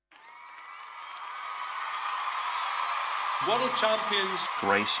World Champions.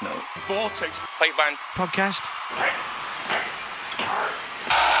 Gracenote. Vortex. Pipe Band. Podcast.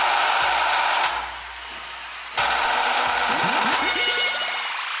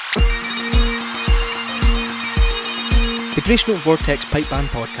 The GracenoteVortex Pipe Band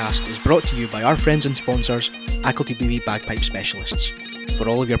podcast is brought to you by our friends and sponsors, Acklety BB Bagpipe Specialists. For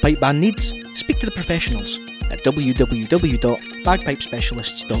all of your pipe band needs, speak to the professionals at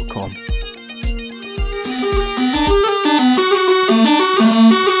www.bagpipespecialists.com.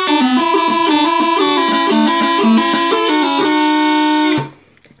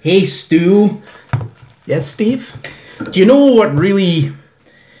 Hey Stu. Yes, Steve? Do you know what really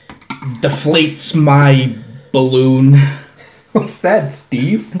deflates my balloon? What's that,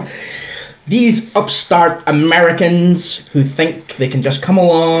 Steve? These upstart Americans who think they can just come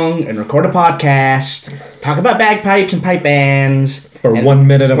along and record a podcast, talk about bagpipes and pipe bands For 1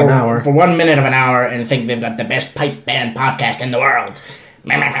 minute of an hour. For 1 minute of an hour and think they've got the best pipe band podcast in the world.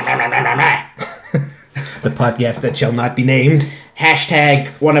 Meh, meh, meh, meh, meh, meh, meh. The podcast that shall not be named. Hashtag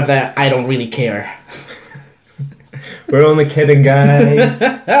one of the I don't really care. We're only kidding, guys.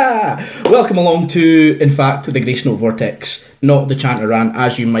 Welcome along to, in fact, the Gracenote Vortex, not the Chanter Rant,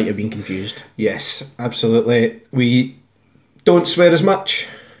 as you might have been confused. Yes, absolutely. We don't swear as much.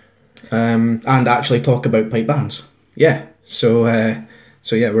 And actually talk about pipe bands. Yeah, so yeah,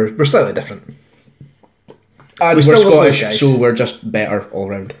 we're slightly different. And We we're still love those Scottish, guys. so we're just better all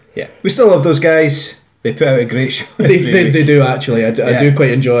round. Yeah, we still love those guys. They put out a great show. They do, actually. I do quite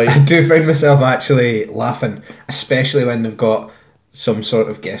enjoy. I do find myself actually laughing, especially when they've got some sort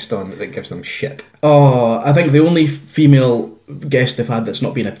of guest on that gives them shit. Oh, I think the only female guest they've had that's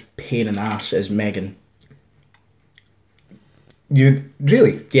not been a pain in the ass is Megan. You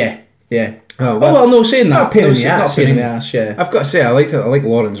really? Yeah. Oh, well, no, saying that. Not pain in the ass. Not pain in the ass, yeah. I've got to say, I like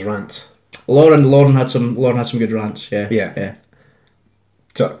Lauren's rants. Lauren had some good rants, yeah. Yeah.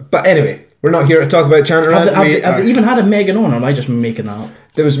 So, but anyway, we're not here to talk about Chanter Rant. Have they even had a Megan on, or am I just making that up?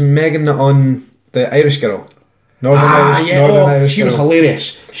 There was Megan on the Irish Girl. Northern Irish she Girl. was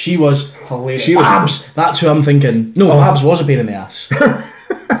hilarious. She was hilarious. She was- Babs, that's who I'm thinking. No, Babs was a pain in the ass.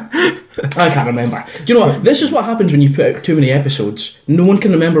 I can't remember. Do you know what? This is what happens when you put out too many episodes. No one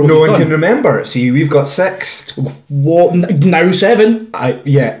can remember what No you've one done. can remember. See, we've got 6. What? Now 7.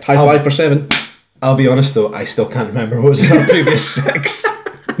 High five for 7. I'll be honest though, I still can't remember what was in our previous 6.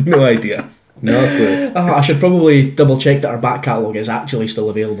 No idea. No clue. I should probably double check that our back catalogue is actually still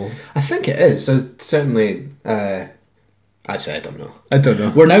available. I think it is. So certainly. Actually, I don't know.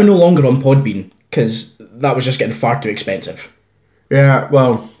 We're now no longer on Podbean because that was just getting far too expensive. Yeah.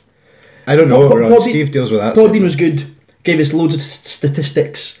 Well, I don't know what we're on. Steve deals with that. Podbean was good. Gave us loads of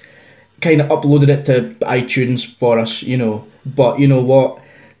statistics. Kind of uploaded it to iTunes for us, you know. But you know what?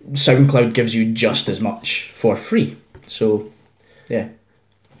 SoundCloud gives you just as much for free. So, yeah.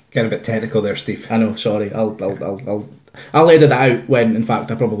 Getting a bit technical there, Steve. I know. Sorry. I'll edit that out when, in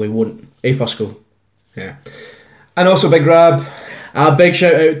fact, I probably won't. Fusco. Yeah. And also Big Rab. A big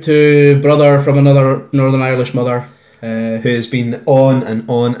shout out to brother from another Northern Irish mother. Who's been on and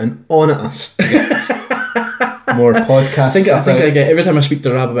on and on at us to get more podcasts. I think I get every time I speak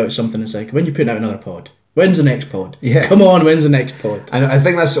to Rab about something, it's like, when you putting out another pod? When's the next pod? Yeah. Come on, when's the next pod? And I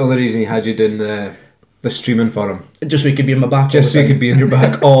think that's the only reason he had you doing the streaming for him. Just so he could be in my back. Just so you could be in your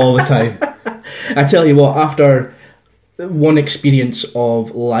back all the time. I tell you what, after one experience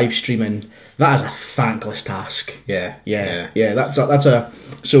of live streaming, that is a thankless task. Yeah. That's a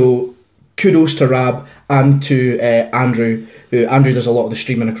so kudos to Rab and to Andrew. Andrew does a lot of the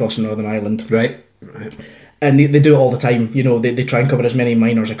streaming across Northern Ireland. Right. And they do it all the time. You know, they try and cover as many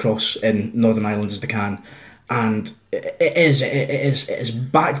minors across in Northern Ireland as they can. And it is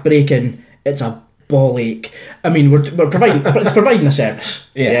back-breaking. It's a ball ache. I mean, we're providing it's providing a service.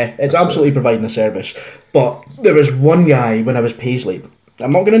 Yeah, It's absolutely providing a service. But there was one guy when I was Paisley.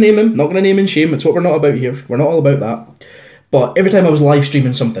 I'm not going to name him. Not going to name and shame. It's what we're not about here. We're not all about that. But every time I was live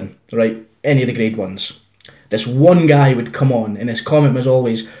streaming something, right, any of the grade 1s, this one guy would come on and his comment was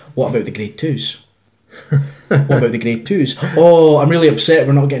always, "What about the grade 2s? What about the grade 2s? Oh, I'm really upset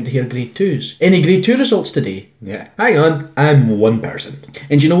we're not getting to hear grade 2s. Any grade 2 results today?" Yeah. Hang on. I'm one person.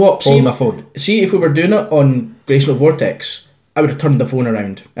 And you know what? Hold my phone. See, if we were doing it on Gracenote Vortex, I would have turned the phone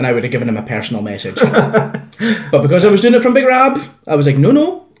around and I would have given him a personal message. But because I was doing it from Big Rab, I was like,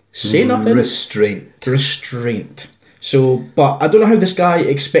 no, say nothing. Restraint. So, but I don't know how this guy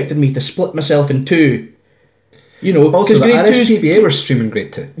expected me to split myself in two. You know, Also, the grade 2's RSPBA were streaming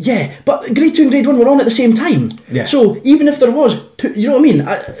grade 2. Yeah, but grade 2 and grade 1 were on at the same time. Yeah. So even if there was, you know what I mean?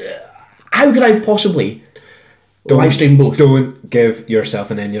 How could I possibly live stream both? Don't give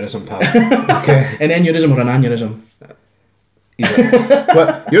yourself an aneurysm, pal. Okay. An aneurysm or an aneurysm?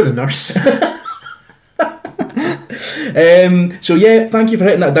 What? You're the nurse. So yeah, thank you for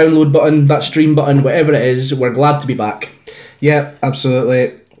hitting that download button, that stream button, whatever it is. We're glad to be back. Yeah,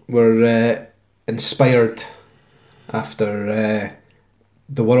 absolutely. We're inspired after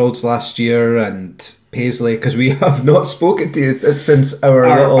the Worlds last year and Paisley, because we have not spoken to you since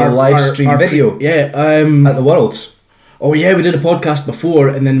our live stream video. At the Worlds. Oh yeah, we did a podcast before,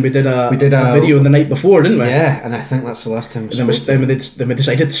 and then we did a video the night before, didn't we? Yeah, and I think that's the last time. Then we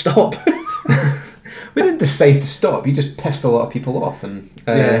decided to stop. We didn't decide to stop. You just pissed a lot of people off, and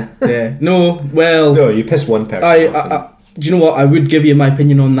yeah. No, you pissed one person off. Do you know what? I would give you my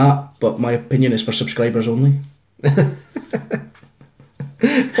opinion on that, but my opinion is for subscribers only.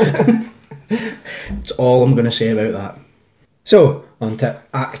 That's all I'm going to say about that. So, on to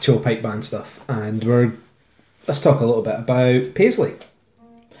actual pipe band stuff, and let's talk a little bit about Paisley.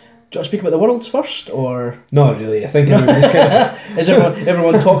 Do you want to speak about the Worlds first, or...? Not really. I think everyone's kind of... Is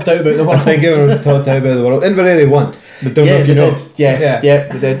everyone talked out about the Worlds? I think everyone's talked out about the World. Inverary won. But don't know if you know. Yeah,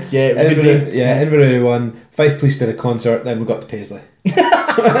 we did. Yeah, it was a good day. Yeah, Inverary won. Fife Police did a concert, then we got to Paisley.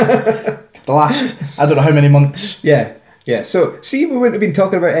 The last, I don't know how many months. Yeah. So, see, we wouldn't have been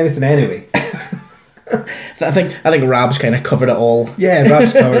talking about anything anyway. I think Rabs kind of covered it all. Yeah,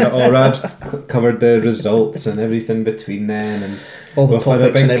 Rabs covered it all. Rabs covered the results and everything between then, and all the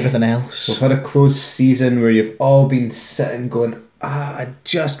topics and everything else. We've had a closed season where you've all been sitting going, I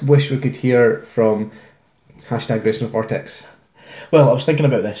just wish we could hear from #GracenoteVortex. Well, I was thinking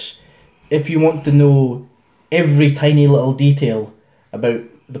about this. If you want to know every tiny little detail about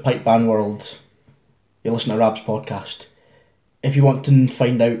the pipe band world, you listen to Rab's podcast. If you want to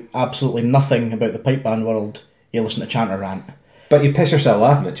find out absolutely nothing about the pipe band world, you listen to Chanter Rant. But you piss yourself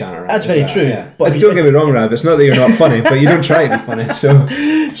laughing at Chanter Rant. That's very true. Yeah. But don't get me wrong, Rab, it's not that you're not funny, but you don't try to be funny. So,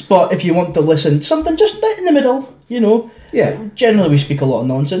 but if you want to listen something just in the middle, yeah. Generally we speak a lot of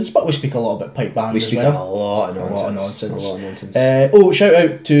nonsense, but we speak a lot about pipe bands as well. We speak a lot of nonsense. Shout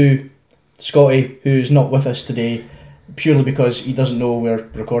out to Scotty, who's not with us today, purely because he doesn't know we're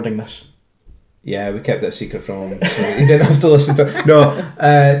recording this. Yeah, we kept it a secret from him, so he didn't have to listen to it. No,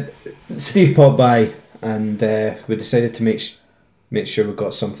 Steve popped by, and we decided to make sure we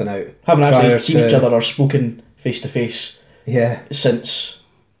got something out. Haven't actually seen each other or spoken face to face. Yeah.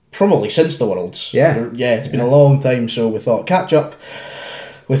 Probably since the Worlds. Yeah. Yeah, it's been a long time, so we thought catch up.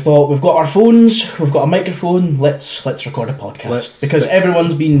 We thought we've got our phones, we've got a microphone. Let's record a podcast because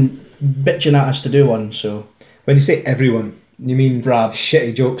everyone's been bitching at us to do one. So when you say everyone, you mean Rab?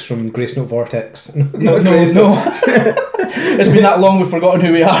 Shitty jokes from GracenoteVortex? No. It's been that long we've forgotten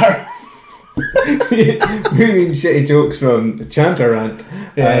who we are. we mean shitty jokes from Chanter Rant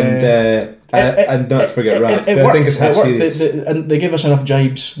and not to forget Rab. I think it's half serious. And they give us enough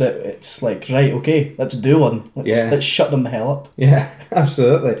jibes that it's like, right, okay, let's do one. Let's shut them the hell up. Yeah,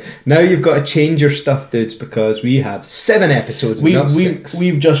 absolutely. Now you've got to change your stuff, dudes, because we have 7 episodes, not 6.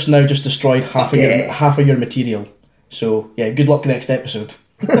 We've just destroyed half of your material. So yeah, good luck next episode.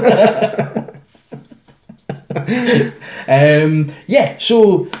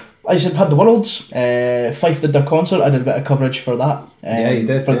 So I said had the Worlds. Fife did their concert. I did a bit of coverage for that. You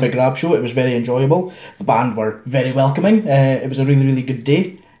did for the Big Rab show. It was very enjoyable. The band were very welcoming. It was a really, really good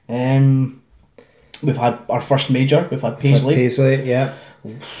day. We've had our first major. We've had Paisley. Yeah.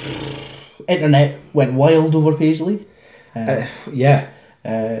 Internet went wild over Paisley. For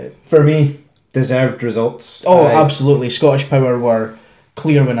me, deserved results. Oh, absolutely. Scottish Power were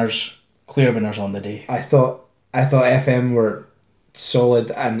clear winners on the day. I thought FM were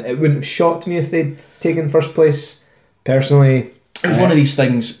solid, and it wouldn't have shocked me if they'd taken first place. Personally, it was one of these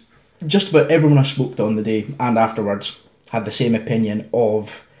things. Just about everyone I spoke to on the day and afterwards had the same opinion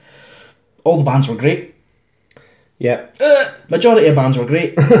of all the bands were great. Yeah, majority of bands were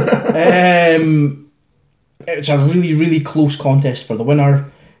great. It's a really, really close contest for the winner.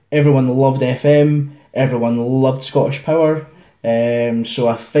 Everyone loved FM. Everyone loved Scottish Power. So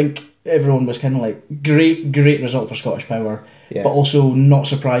I think everyone was kind of like, great result for Scottish Power. Yeah. But also not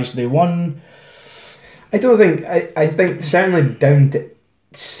surprised they won. I don't think... I think certainly down to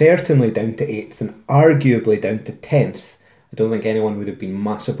 8th and arguably down to 10th, I don't think anyone would have been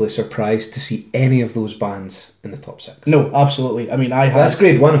massively surprised to see any of those bands in the top 6. No, absolutely. I mean, that's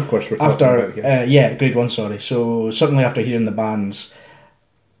grade 1, of course, we're talking about here. Grade 1, sorry. So certainly after hearing the bands,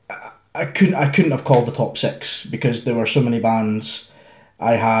 I couldn't have called the top 6 because there were so many bands.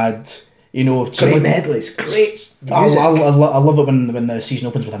 I had, great medleys, great music. I love it when the season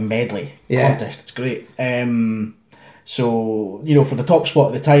opens with a medley contest. It's great. So for the top spot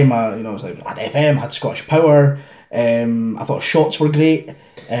at the time, I was like, I had FM, had Scottish Power. I thought Shots were great.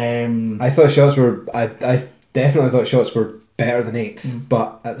 I thought Shots were. I definitely thought Shots were better than 8th.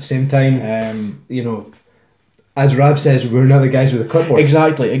 But at the same time, you know, as Rab says, we're not the guys with the clipboard.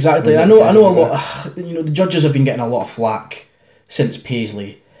 Exactly. I know a lot. You know, the judges have been getting a lot of flack since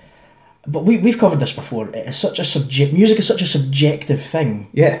Paisley, but we've covered this before. It's such a music is such a subjective thing.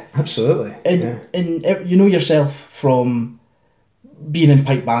 Yeah, absolutely. And you know yourself from being in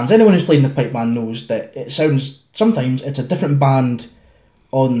pipe bands. Anyone who's played in a pipe band knows that it sounds, sometimes it's a different band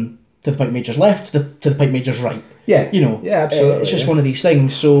on to the pipe major's left to the pipe major's right. Yeah. You know. Yeah, absolutely. It's just one of these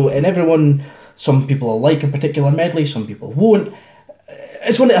things. So, and everyone, some people will like a particular medley, some people won't.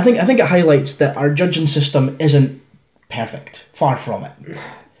 It's one. I think it highlights that our judging system isn't perfect. Far from it.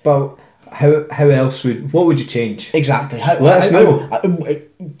 But how else what would you change? Exactly. Let us know.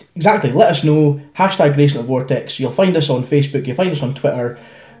 Exactly. Let us know. #GracenoteVortex. You'll find us on Facebook. You'll find us on Twitter.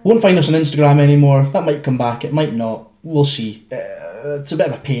 Won't find us on Instagram anymore. That might come back. It might not. We'll see. It's a bit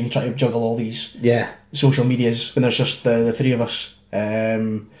of a pain trying to juggle all these social medias when there's just the three of us.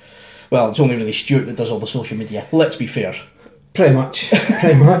 Well, it's only really Stuart that does all the social media. Let's be fair. Pretty much.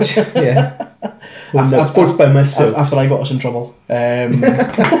 Yeah. After by myself. After I got us in trouble.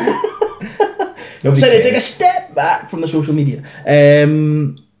 Decided to take a step back from the social media.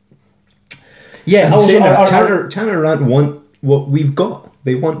 Channer Rant want what we've got.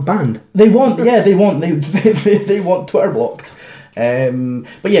 They want banned. They want Twitter blocked.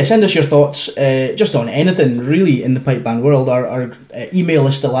 But yeah, send us your thoughts just on anything really in the pipe band world. Our email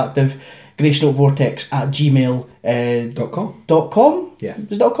is still active. GracenoteVortex@gmail.com. Yeah.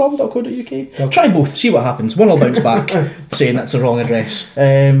 Is it .com? .co.uk? Try both. See what happens. One will bounce back saying that's the wrong address.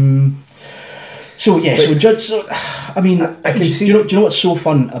 So judge. So, I mean, I can see. Do you know what's so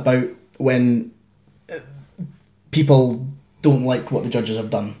fun about when people don't like what the judges have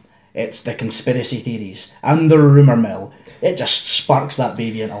done? It's the conspiracy theories and the rumour mill. It just sparks that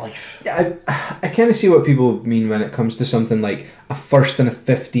baby into life. Yeah, I kind of see what people mean when it comes to something like a 1st and a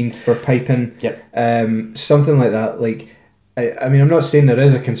 15th for piping. Yep. Something like that. Like, I mean, I'm not saying there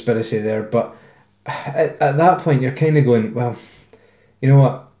is a conspiracy there, but at that point, you're kind of going, well, you know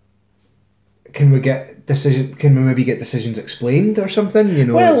what? Can we maybe get decisions explained or something? You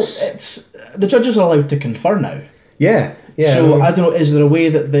know. Well, it's the judges are allowed to confer now. Yeah. Yeah. So I don't know. Is there a way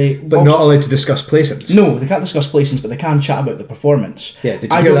that they? But not allowed to discuss placements. No, they can't discuss placements, but they can chat about the performance. Yeah.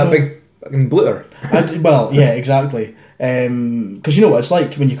 Did you hear that big fucking blooter? Well, yeah, exactly. Because you know what it's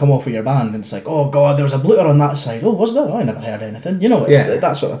like when you come off with your band and it's like, oh god, there was a blooter on that side. Oh, was there? Oh, I never heard anything. You know, it's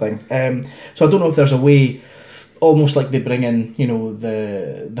that sort of thing. So I don't know if there's a way, almost like they bring in, you know,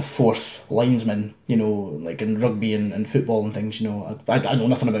 the fourth linesman, you know, like in rugby and football and things. You know, I know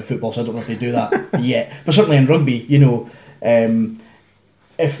nothing about football, so I don't know if they do that yet. But certainly in rugby, you know.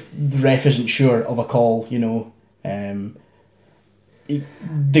 If the ref isn't sure of a call, you know, they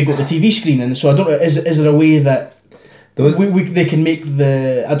go to the TV screen, and so I don't know. Is there a way that they can make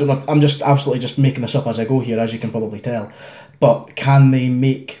the? I don't know. I'm just absolutely just making this up as I go here, as you can probably tell. But can they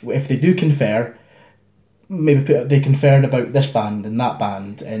make, if they do confer, maybe they conferred about this band and that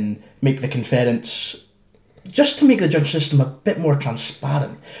band, and make the conference, just to make the judge system a bit more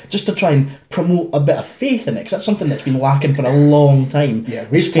transparent, just to try and promote a bit of faith in it, because that's something that's been lacking for a long time. Yeah,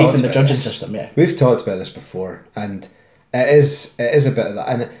 we've faith in the judging system. Yeah, we've talked about this before, and it is a bit of that,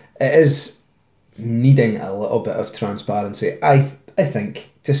 and it is needing a little bit of transparency. I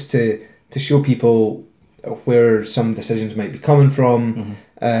think just to show people where some decisions might be coming from.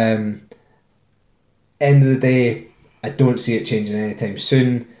 Mm-hmm. End of the day, I don't see it changing anytime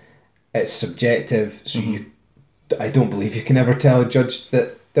soon. It's subjective, so I don't believe you can ever tell a judge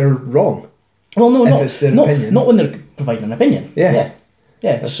that they're wrong. Well, no, it's their opinion. Not when they're providing an opinion. Yeah.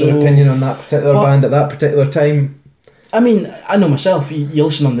 That's their opinion on that particular band at that particular time. I mean, I know myself. You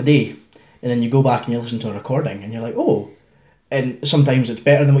listen on the day, and then you go back and you listen to a recording, and you're like, oh. And sometimes it's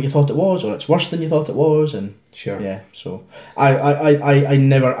better than what you thought it was, or it's worse than you thought it was, and sure. Yeah. So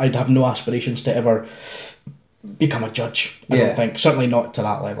I'd have no aspirations to ever become a judge. I don't think. Certainly not to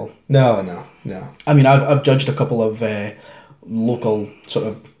that level. No. I mean, I've judged a couple of local sort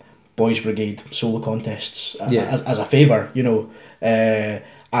of boys' brigade solo contests as a favour, you know,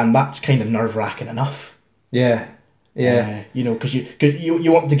 and that's kind of nerve-wracking enough. Yeah. You know, because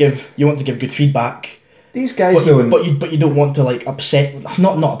you want to give good feedback. These guys, but you don't want to like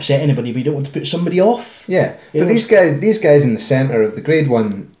not upset anybody, but you don't want to put somebody off. Yeah, but these guys in the centre of the Grade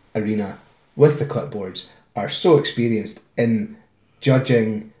 1 arena with the clipboards are so experienced in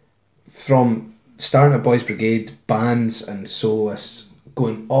judging, from starting at Boys Brigade, bands and soloists,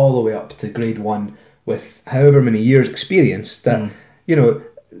 going all the way up to Grade 1 with however many years experience, that you know,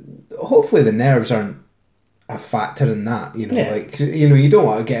 hopefully the nerves aren't a factor in that, you know. Like, you know, you don't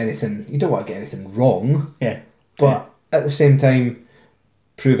want to get anything wrong. Yeah. But at the same time,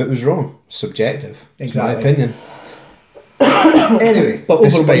 prove it was wrong. Subjective. Exactly. It's my opinion. Anyway, But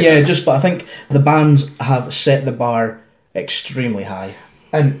despite but I think the bands have set the bar extremely high.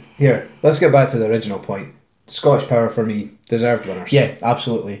 and here, let's get back to the original point. Scottish Power for me deserved winners. Yeah,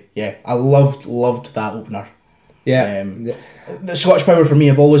 absolutely. Yeah, I loved that opener. Yeah. The Scottish Power for me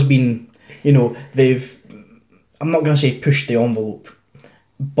have always been, you know, I'm not going to say pushed the envelope,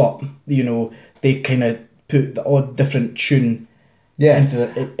 but, you know, they kind of put the odd different tune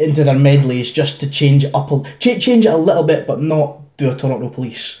into their medleys just to change it up, change it a little bit, but not do a Toronto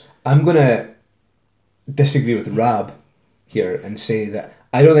Police. I'm going to disagree with Rab here and say that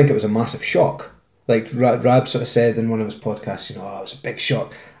I don't think it was a massive shock. Like Rab sort of said in one of his podcasts, you know, it was a big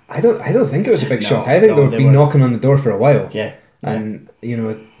shock. I don't think it was a big shock. I think they've been knocking on the door for a while. Yeah. And, you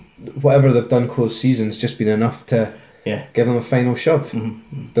know, whatever they've done close season's just been enough to give them a final shove.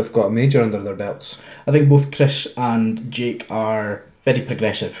 Mm-hmm. They've got a major under their belts. I think both Chris and Jake are very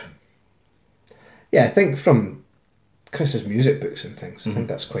progressive. Yeah, I think from Chris's music books and things, I think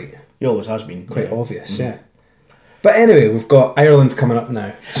that's He always has been. Quite obvious, yeah. But anyway, we've got Ireland coming up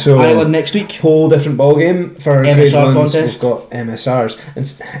now. So Ireland next week. Whole different ballgame for MSR grade 1s. contest. We've got MSRs.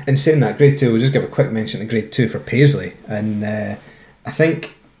 And in saying that, grade 2, we'll just give a quick mention to grade 2 for Paisley. And I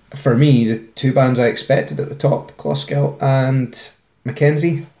think, for me, the two bands I expected at the top, Glasgow and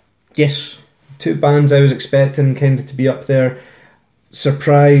Mackenzie. Yes. Two bands I was expecting kind of to be up there.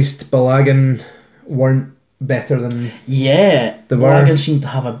 Surprised Balagan weren't better than they were. Balagan seemed to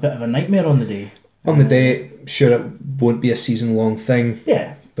have a bit of a nightmare on the day. On the day, sure, it won't be a season-long thing.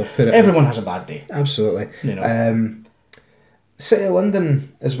 Yeah. They'll put it Everyone has a bad day. Absolutely. You know. City of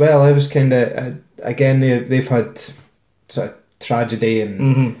London as well, I was kind of... again, they've had sort of tragedy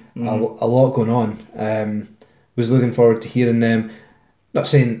and a lot going on. Was looking forward to hearing them. Not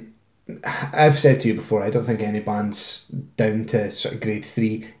saying... I've said to you before, I don't think any band's down to sort of grade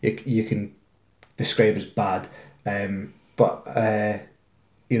 3 you can describe as bad. But,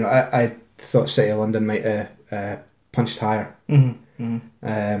 you know, I thought City of London might have punched higher. Again,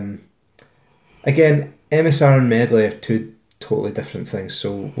 MSR and medley are two totally different things,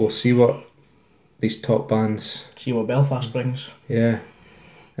 so we'll see what these top bands... See what Belfast brings. Yeah.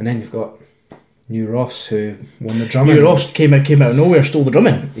 And then you've got New Ross, who won the drumming. New Ross came out of nowhere, stole the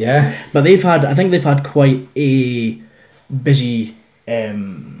drumming. Yeah. But I think they've had quite a busy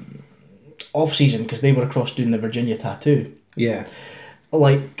off-season, because they were across doing the Virginia tattoo. Yeah.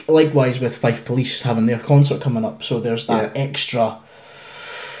 Likewise with Fife Police having their concert coming up, so there's that extra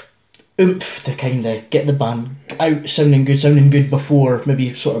oomph to kind of get the band out sounding good before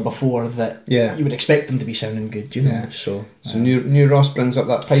that you would expect them to be sounding good, you know. Yeah. So New Ross brings up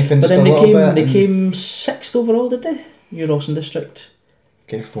that pipe in but just then a little bit. They came 6th overall, did they? New Ross and District.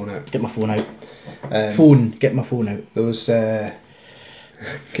 Get your phone out. Get my phone out. Get my phone out. Those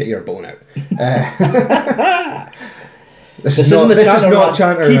get your bone out. This is not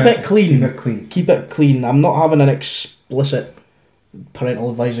chanter. Keep it clean. Keep it clean. Keep it clean. I'm not having an explicit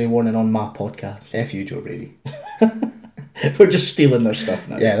parental advisory warning on my podcast. F you, Joe Brady. We're just stealing their stuff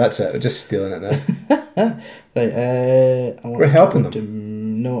now. Yeah, that's it. We're just stealing it now. Right. We're helping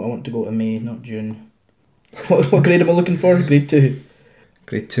them. No, I want to go to May, not June. What grade am I looking for? Grade 2.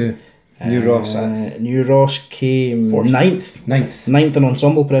 Grade 2. New Ross. New Ross came 9th in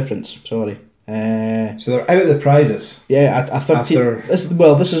ensemble preference. Sorry. So they're out of the prizes. Yeah, a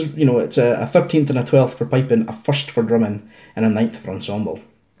 13th. This is, you know, it's a 13th and a 12th for piping, a 1st for drumming, and a 9th for ensemble.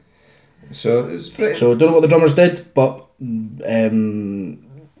 So it was pretty... So don't know what the drummers did, but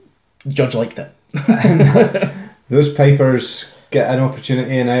judge liked it. Those pipers get an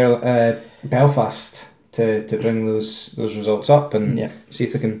opportunity in Belfast to bring those results up and see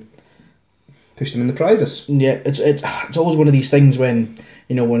if they can push them in the prizes. Yeah, it's always one of these things when,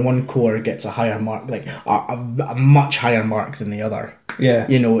 you know, when one corps gets a higher mark, like a much higher mark than the other. Yeah.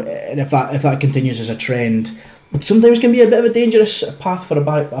 You know, and if that continues as a trend, sometimes can be a bit of a dangerous path for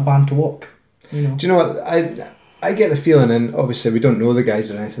a band to walk. You know. Do you know what I get the feeling, and obviously we don't know the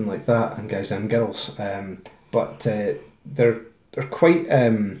guys or anything like that, and guys and girls, but they're quite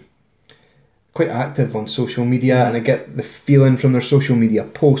active on social media, and I get the feeling from their social media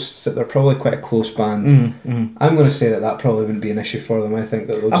posts that they're probably quite a close band. I'm going to say that probably wouldn't be an issue for them. I think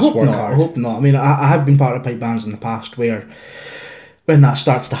that they'll just work hard. I hope not. I mean, I have been part of pipe bands in the past where when that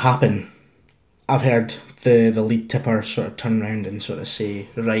starts to happen, I've heard the lead tipper sort of turn around and sort of say,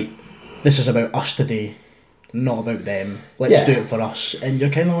 right, this is about us today, not about them. Let's do it for us. And you're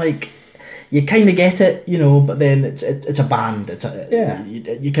kind of like, you kind of get it, you know, but then it's a band.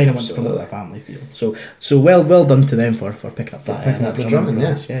 You kind of want to come with a family feel. So well done to them for picking up that drumming.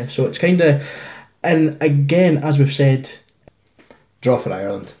 Yeah. So it's kind of, And again, as we've said, Draw for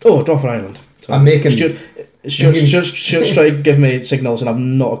Ireland. draw for Ireland. So I'm making... Stuart's trying to give me signals and I've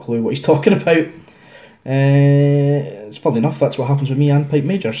not a clue what he's talking about. It's funny enough, that's what happens with me and pipe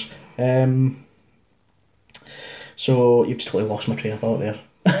majors. So you've totally lost my train of thought there.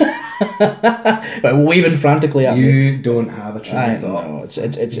 But waving frantically at me. You don't have a train of thought. No,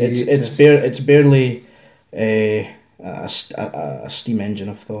 it's barely a steam engine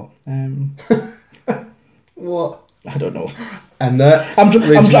of thought. What? I don't know. And that, I'm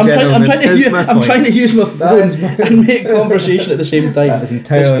trying to use my phone and make conversation at the same time. That is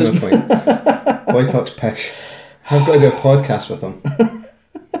entirely my point. Boy talks pish. I've got to do a podcast with him.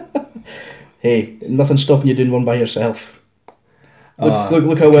 Hey, nothing's stopping you doing one by yourself.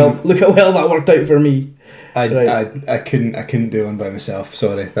 Look how well that worked out for me. I couldn't do one by myself.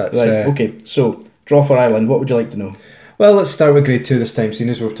 Sorry, that's right. Okay, so draw for Ireland. What would you like to know? Well, let's start with Grade 2 this time, seeing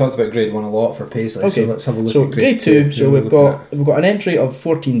as we've talked about Grade 1 a lot for Paisley. Okay, so let's have a look so at Grade 2. So we've got an entry of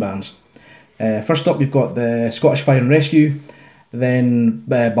 14 bands. First up, we've got the Scottish Fire and Rescue, then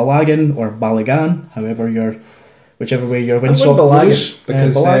Balagan or Balagan, whichever way your windsock blows.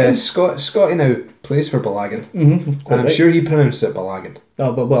 Because Scotty now plays for Balagan, and I'm sure he pronounced it Balagan.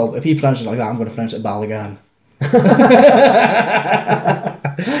 Oh, but well, if he pronounces it like that, I'm going to pronounce it Balagan.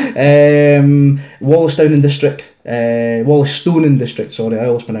 Wallasstonen District. Sorry, I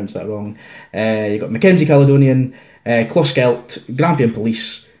always pronounce that wrong. You got Mackenzie Caledonian, Closkelt, Grampian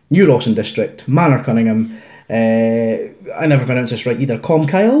Police, New Rawson District, Manor Cunningham. I never pronounce this right either.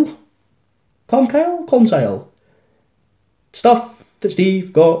 Comkyle. Stuff that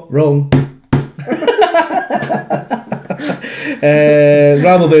Steve got wrong.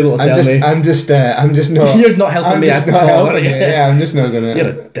 Rob will be able to tell me. I'm just not. You're not helping me at all, are you? Yeah, I'm just not gonna. You're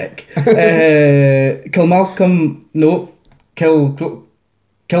a dick. Kilcoman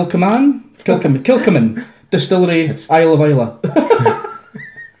Distillery, Isle of Isla.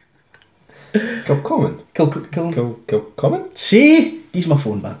 Kilcoman? See? He's my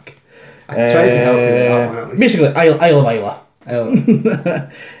phone back. I tried to help you with that one, at least. Basically, Isle of Isla.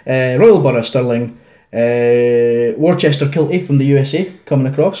 Royal Borough Stirling, Worcester Kilty from the USA coming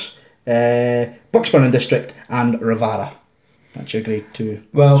across, Bucksburn District, and Ravara. That's your Grade 2.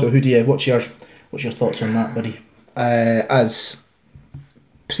 Well, so what's your thoughts on that, buddy? As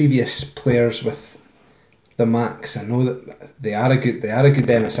previous players with the Max, I know that they are a good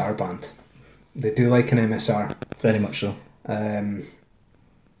MSR band. They do like an MSR. Very much so.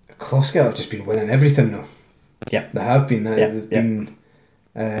 Closkelt have just been winning everything though. Yeah, they have been. They've been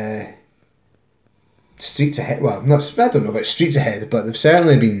streets ahead. Well, I don't know about streets ahead, but they've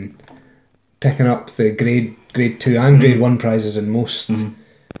certainly been picking up the grade 2 and Grade 1 prizes in most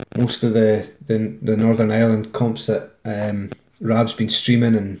of the Northern Ireland comps that Rab's been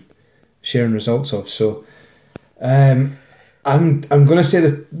streaming and sharing results of. So I'm going to say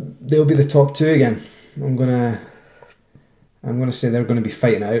that they'll be the top 2 again. I'm going to say they're going to be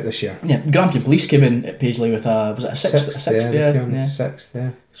fighting it out this year. Yeah, Grampian Police came in at Paisley with was it a sixth? Sixth, yeah.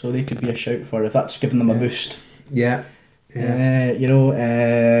 So they could be a shout for if that's giving them a boost. Yeah.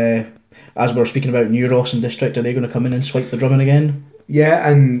 As we're speaking about New Rawson District, are they going to come in and swipe the drumming again? Yeah,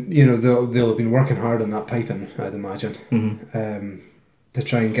 and they'll have been working hard on that piping, I'd imagine. To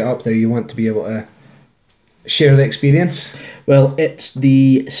try and get up there, you want to be able to share the experience. Well, it's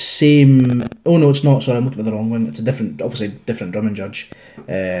the same. Oh no, it's not. Sorry, I'm looking at the wrong one. It's a obviously different drumming judge.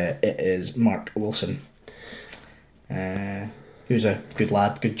 It is Mark Wilson, who's a good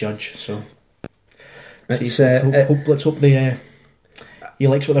lad, good judge. So let's hope he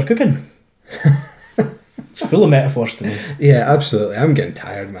likes what they're cooking. It's full of metaphors today. Yeah, absolutely. I'm getting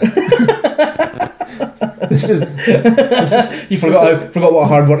tired, man. This is you forgot what a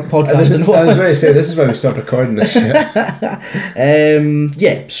hard work podcast was. I was going to say, this is why we stopped recording this shit.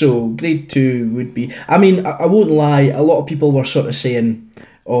 So Grade 2 would be... I mean, I won't lie, a lot of people were sort of saying,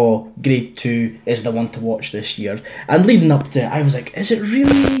 oh, Grade 2 is the one to watch this year. And leading up to it, I was like, is it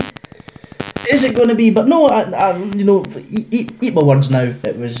really... Is it going to be? But no, eat my words now.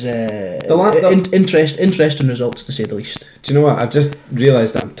 It was interesting results, to say the least. Do you know what? I've just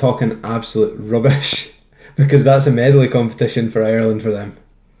realised that I'm talking absolute rubbish because that's a medley competition for Ireland for them.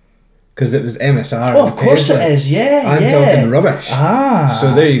 Because it was MSR. Oh, of course it is, yeah. I'm talking rubbish.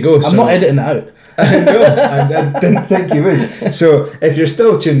 So there you go. I'm not editing it out. No, I didn't think you would. So if you're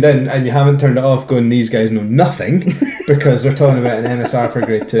still tuned in and you haven't turned it off going, these guys know nothing because they're talking about an MSR for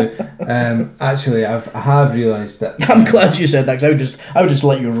Grade 2, actually I have realised that... I'm glad you said that because I would just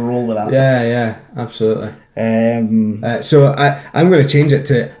let you roll with that. Yeah, absolutely. So I'm going to change it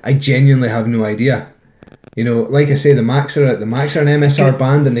to I genuinely have no idea. You know, like I say, the Max are an MSR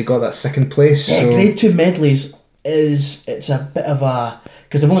band, and they got that second place. Yeah, so. Grade 2 medleys it's a bit of a...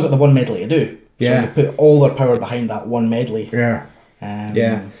 Because they've only got the one medley to do. Yeah. So they put all their power behind that one medley. Yeah.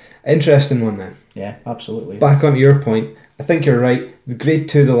 Yeah. Interesting one then. Yeah, absolutely. Back onto your point, I think you're right. The Grade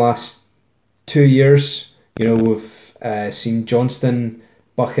 2 the last 2 years, you know, we've seen Johnston,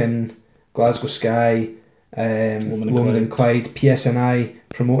 Buchan, Glasgow Sky, Lomond and Clyde, PSNI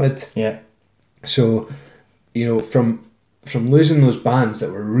promoted. Yeah. So, you know, from losing those bands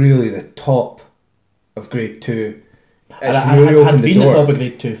that were really the top of Grade 2, it's really opened the door. Had been the top of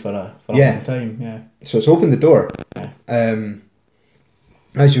Grade 2 for a long time, yeah. So it's opened the door. Yeah.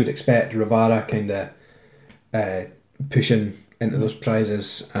 As you would expect, Rivara kind of pushing into those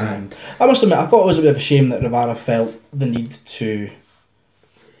prizes. And I must admit, I thought it was a bit of a shame that Rivara felt the need to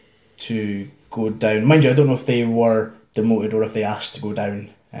go down. Mind you, I don't know if they were demoted or if they asked to go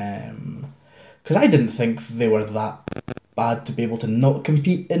down. Because I didn't think they were that bad to be able to not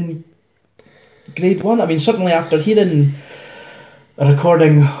compete in Grade 1. I mean, certainly after hearing a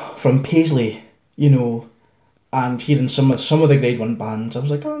recording from Paisley, you know, and hearing some of the Grade 1 bands, I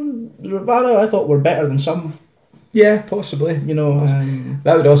was like, Rivara I thought were better than some. Yeah, possibly. You know,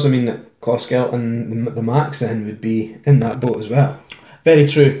 that would also mean that Closkelt and the Max then would be in that boat as well. Very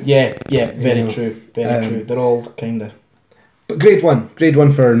true. Yeah, very true. Very true. They're all kind of... But Grade 1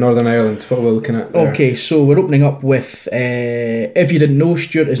 for Northern Ireland, what are we looking at there? Okay, so we're opening up with, if you didn't know,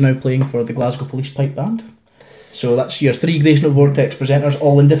 Stuart is now playing for the Glasgow Police Pipe Band. So that's your 3 GracenoteVortex presenters,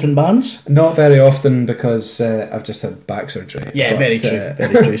 all in different bands. Not very often, because I've just had back surgery. Yeah, very true,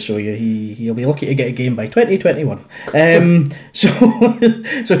 very true. So he'll be lucky to get a game by 2021.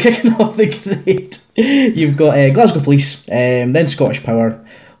 So kicking off the grade, you've got Glasgow Police, then Scottish Power,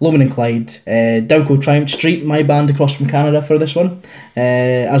 Lomond and Clyde, Dowco Triumph Street, my band across from Canada for this one,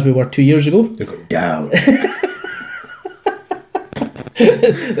 as we were 2 years ago. They're going down.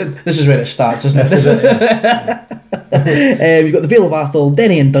 This is where it starts, isn't it? You've got the Vale of Athol,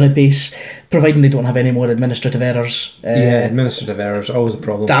 Denny and Dunipace, providing they don't have any more administrative errors. Administrative errors, always a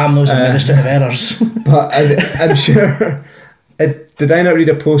problem. Damn those administrative errors. But I'm sure... did I not read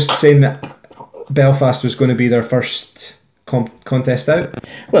a post saying that Belfast was going to be their first contest out?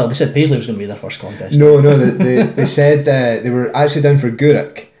 Well, they said Paisley was going to be their first contest. No, they said they were actually down for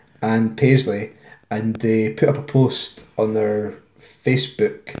Gourock and Paisley, and they put up a post on their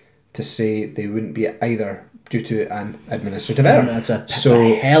Facebook to say they wouldn't be at either due to an administrative error. That's a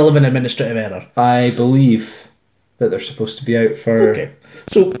hell of an administrative error. I believe that they're supposed to be out for... Okay.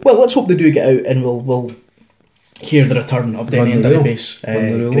 So, well, let's hope they do get out, and we'll hear the return of Denny and Dunipace.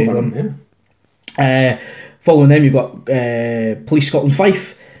 Great run. Yeah. Following them, you've got Police Scotland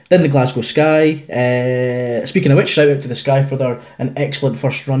Fife, then the Glasgow Sky. Speaking of which, shout out to the Sky for an excellent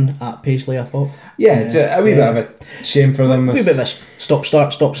first run at Paisley, I thought. Yeah, a wee bit of a shame for them. A wee bit of a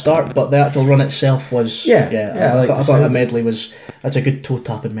stop-start, but the actual run itself was... I thought that medley was... That's a good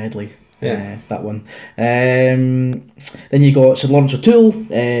toe-tapping medley. Yeah. That one. Then you got St Lawrence O'Toole,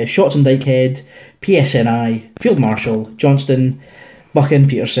 Shotts and Dykehead, PSNI, Field Marshal, Johnston, Buchan,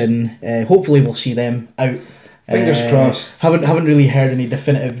 Peterson. Hopefully we'll see them out. Fingers crossed. Haven't really heard any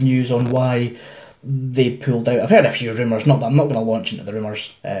definitive news on why they pulled out. I've heard a few rumours. Not that I'm not going to launch into the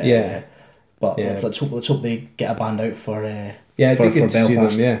rumours. But let's hope they get a band out for Belfast. See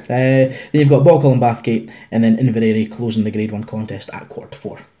them, then you've got Boghall and Bathgate, and then Inveraray closing the Grade 1 contest at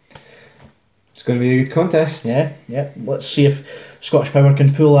 3:45. It's going to be a good contest. Yeah. Let's see if Scottish Power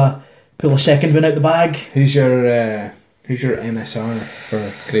can pull a second win out the bag. Who's your MSR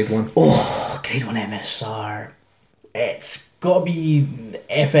for Grade 1? Oh, Grade 1 MSR. It's got to be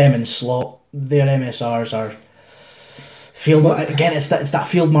FM and Slot. Their MSRs are field. Again, it's that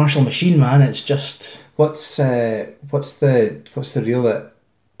Field Marshal machine, man. It's just... What's the reel that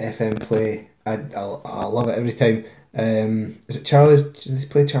FM play? I love it every time. Is it Charlie's? Does he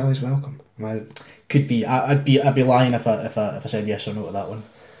play Charlie's Welcome? Could be. I'd be lying if I said yes or no to that one.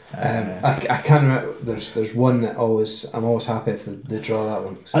 I can't remember. There's one that I'm always happy if they draw that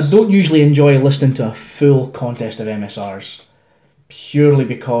one. I don't usually enjoy listening to a full contest of MSRs, purely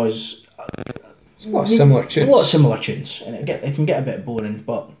because it's a lot of similar tunes. And it can get a bit boring.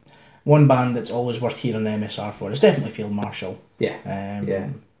 But one band that's always worth hearing the MSR for is definitely Field Marshal. Yeah.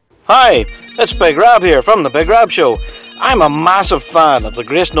 Hi, it's Big Rab here from The Big Rab Show. I'm a massive fan of the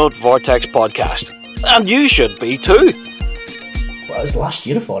GracenoteVortex podcast, and you should be too. Well, it was last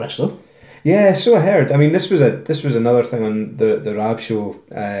year for us, though. Yeah, so I heard. I mean, this was another thing on the Rab Show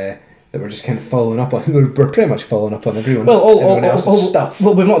that we're just kind of following up on. We're pretty much following up on everyone else's stuff.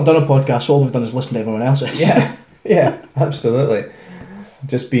 Well, we've not done a podcast, so all we've done is listen to everyone else's. Yeah, absolutely.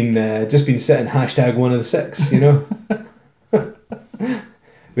 Just been sitting hashtag one of the six, you know.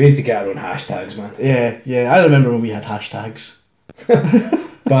 We need to get our own hashtags, man. Yeah. I remember when we had hashtags.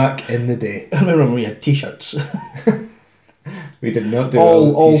 Back in the day. I remember when we had T-shirts. We did not do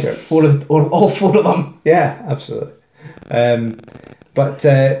all T-shirts. all four of them. Yeah, absolutely. But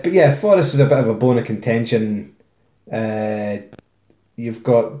yeah, Forest is a bit of a bone of contention. You've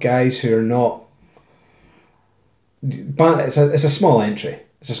got guys who are not. It's a small entry.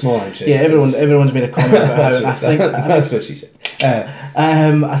 It's a small entry. Yeah, everyone's made a comment about how, and I think that's what she said.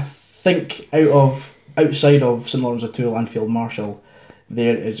 I think outside of St Lawrence O'Toole and Field Marshal,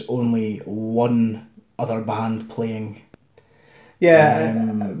 there is only one other band playing. Yeah,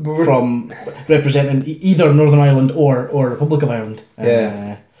 from representing either Northern Ireland or Republic of Ireland.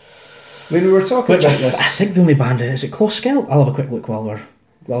 Yeah. I mean, we were talking about this. I think the only band is it Closkell? I'll have a quick look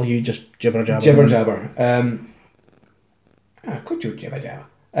while you just jibber jabber. Jibber jabber. Could you jibber jabber?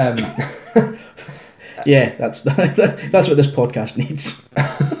 Yeah, that's what this podcast needs.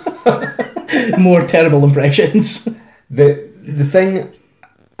 More terrible impressions. The thing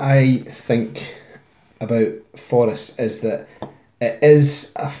I think about Forest is that it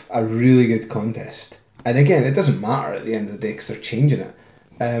is a really good contest, and again, it doesn't matter at the end of the day because they're changing it.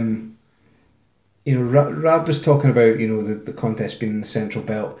 You know, Rab was talking about the contest being in the Central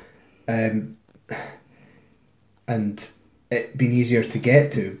Belt, and it being easier to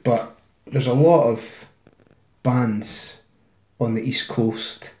get to, but there's a lot of bands on the East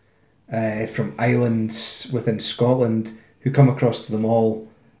Coast, from islands within Scotland, who come across to them all.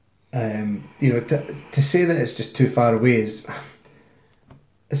 To say that it's just too far away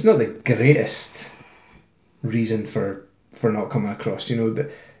it's not the greatest reason for not coming across.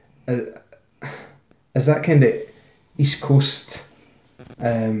 As that kind of East Coast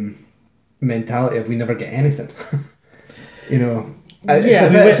mentality of we never get anything. When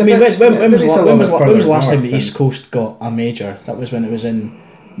was the last time the East Coast got a major? That was when it was in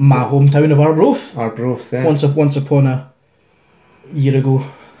my hometown of Arbroath. Arbroath, yeah. Once upon a year ago.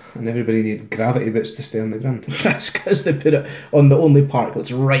 And everybody needed gravity bits to stay on the ground. That's because they put it on the only park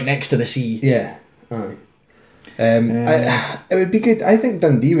that's right next to the sea. Yeah, aye. It would be good. I think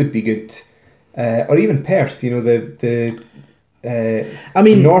Dundee would be good, or even Perth. The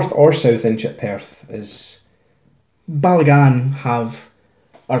north or south inch at Perth is. Ballygan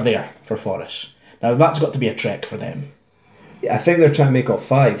are there for Forest. Now that's got to be a trek for them. Yeah, I think they're trying to make all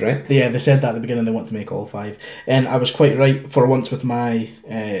 5, right? Yeah, they said that at the beginning, they want to make all 5. And I was quite right for once with my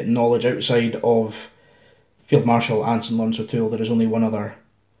knowledge outside of Field Marshal and St Lawrence O'Toole. There is only one other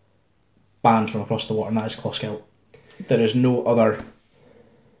band from across the water, and that is Closkell. There is no other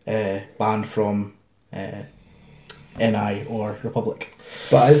band from NI or Republic.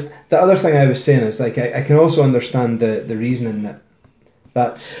 But the other thing I was saying is, like, I can also understand the reasoning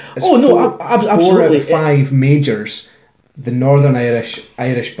that's... absolutely. 4 out of 5 majors... The Northern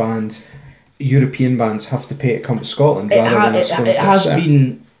Irish bands, European bands have to pay to come to Scotland rather than it has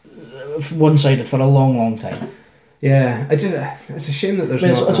been one-sided for a long, long time. Yeah, it's a shame that there's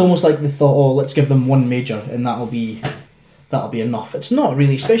not. It's almost like they thought, let's give them one major and that'll be enough. It's not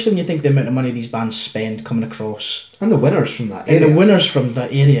really, especially when you think the amount of money these bands spend coming across. And the winners from that area. And the winners from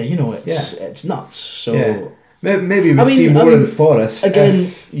that area, it's nuts. So yeah. Maybe we'd see more in Forest again,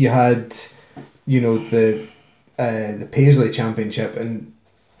 if you had, the Paisley Championship in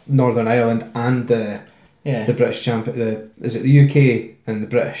Northern Ireland and the British champion. Is it the UK and the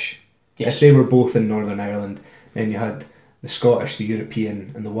British? Yes. If they were both in Northern Ireland, then you had the Scottish, the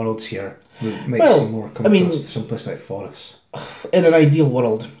European, and the Worlds here. We might see more come across to someplace like Forest. In an ideal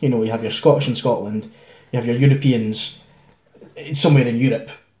world, you have your Scottish in Scotland, you have your Europeans somewhere in Europe.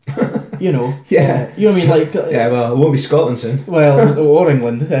 Yeah. You know what I mean? Like well, it won't be Scotland soon. Well, or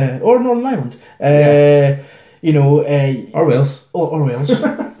England, or Northern Ireland. Or Wales. Or Wales.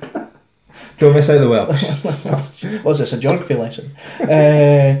 Don't miss out the Welsh. Was this a geography lesson?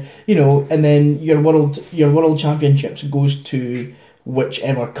 And then your world championships goes to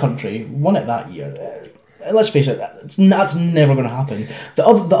whichever country won it that year. Let's face it, that's never going to happen. The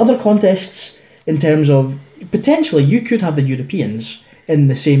other contests, in terms of potentially, you could have the Europeans in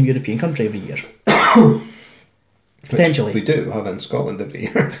the same European country every year. Potentially, we do have in Scotland every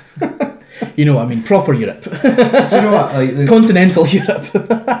year. Proper Europe. Do you know what? Like continental Europe.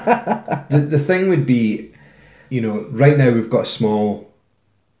 the thing would be, right now we've got a small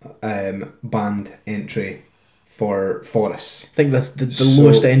band entry for Forest. I think the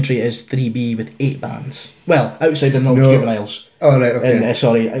lowest entry is 3B with 8 bands. Well, outside the novice juveniles. Oh right, okay. And,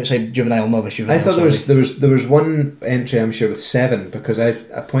 outside juvenile, novice, juvenile. I thought there was one entry, I'm sure, with 7, because I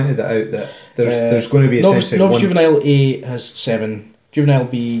pointed it out that there's going to be essentially novice juvenile A has 7. Juvenile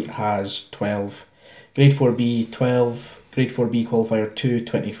B has 12. Grade 4B, 12. Grade 4B qualifier 2,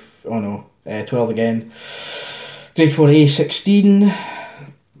 20. 12 again. Grade 4A, 16.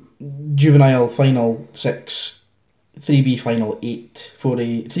 Juvenile final 6. 3B final 8.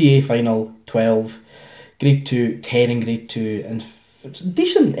 3A final 12. Grade 2, 10 in Grade 2. And it's a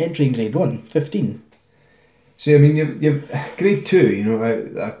decent entry in Grade 1, 15. So, I mean, you've Grade 2, you know,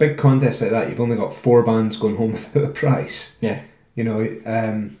 a big contest like that, you've only got 4 bands going home without a prize. Yeah. You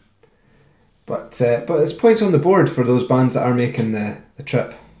know, but it's points on the board for those bands that are making the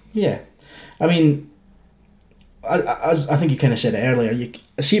trip. Yeah. I mean, as I think you kind of said it earlier, you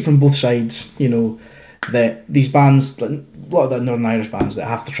see it from both sides, you know, that these bands, a lot of the Northern Irish bands that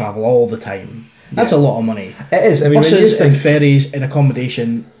have to travel all the time, that's a lot of money. It is. I mean, buses and ferries and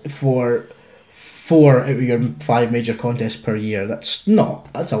accommodation for 4 out of your 5 major contests per year, that's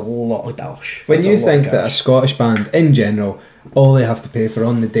a lot of dash. When you think that a Scottish band, in general, all they have to pay for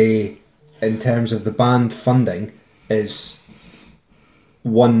on the day in terms of the band funding is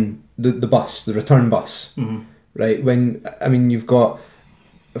the bus, the return bus, right? You've got,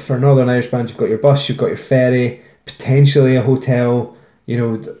 for Northern Irish band, you've got your bus, you've got your ferry, potentially a hotel. You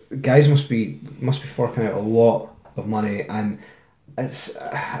know, guys must be forking out a lot of money, and it's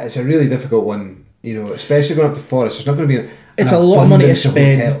a really difficult one. You know, especially going up to Forest, there's not going to be. It's a lot of money to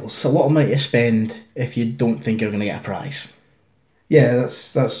spend. It's a lot of money to spend if you don't think you're going to get a prize. Yeah,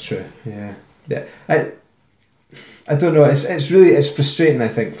 that's true. Yeah. I don't know. It's frustrating. I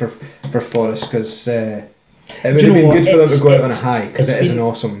think for Forest, because it would have been good for them to go out on a high, because it is an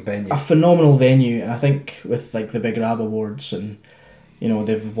awesome venue, a phenomenal venue, and I think with like the Big Rab Awards, and you know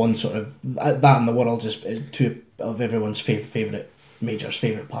they've won sort of that in the world is 2 of everyone's favourite majors,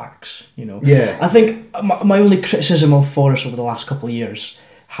 favourite parks. You know. Yeah. I think my only criticism of Forest over the last couple of years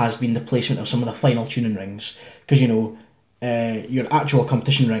has been the placement of some of the final tuning rings, because you know. Your actual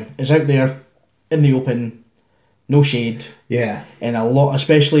competition ring is out there in the open, no shade. Yeah. And a lot,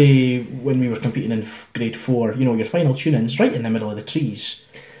 especially when we were competing in Grade 4, you know, your final tune-in's right in the middle of the trees.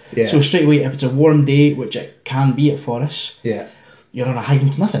 Yeah. So straight away, if it's a warm day, which it can be at Forest, yeah, you're on a high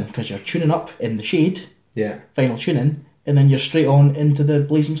into nothing, because you're tuning up in the shade, yeah, final tune-in, and then you're straight on into the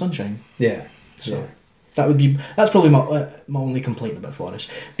blazing sunshine. Yeah. So yeah. that's probably my only complaint about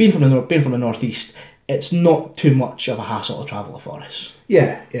Forest. Being from the northeast, it's not too much of a hassle to travel to Forest.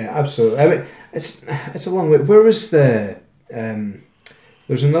 Yeah, absolutely. I mean, it's a long way. Where was the?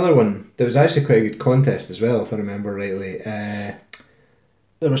 There's another one. There was actually quite a good contest as well, if I remember rightly. There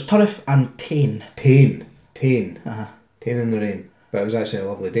was Turriff and Tain. Tain in the rain, but it was actually a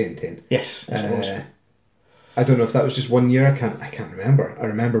lovely day in Tain. Yes, it was. I don't know if that was just one year. I can't remember. I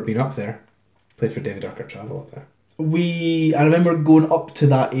remember being up there. Played for David Urquhart Travel up there. I remember going up to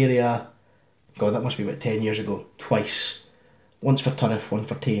that area. God, that must be about 10 years ago. Twice. Once for Turriff, one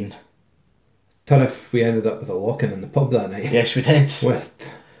for Tain. Turriff, we ended up with a lock-in in the pub that night. Yes, we did. With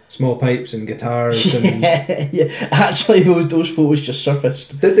small pipes and guitars. And yeah. Actually, those photos just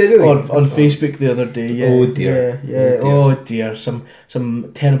surfaced. Did they really? On Facebook the other day. Yeah. Oh dear. Yeah. Oh dear. Some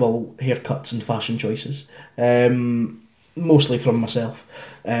terrible haircuts and fashion choices. Mostly from myself.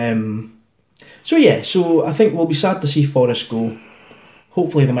 So I think we'll be sad to see Forest go.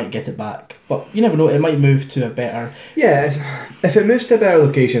 Hopefully they might get it back, but you never know, it might move to a better... Yeah, if it moves to a better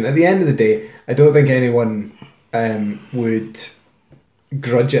location, at the end of the day, I don't think anyone would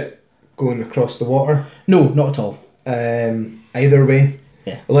grudge it going across the water. No, not at all. Either way.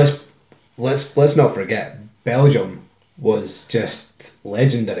 Yeah. Let's not forget, Belgium was just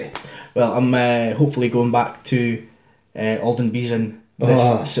legendary. Well, I'm hopefully going back to Alden Beeson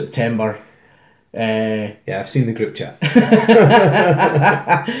this September. I've seen the group chat.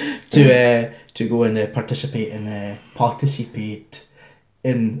 to go and participate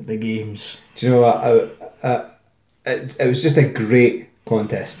in the games. Do you know what? It was just a great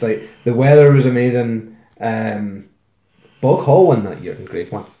contest. Like, the weather was amazing. Bog Hall won that year in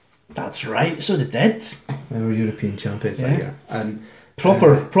Grade 1. That's right. So they did. They were European champions that year, and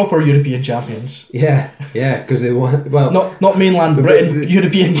proper European champions. Yeah, because they won. Well, not mainland Britain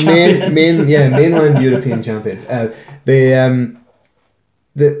European champions. Mainland European champions.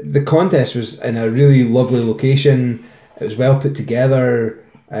 The contest was in a really lovely location. It was well put together.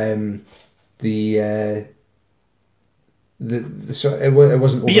 It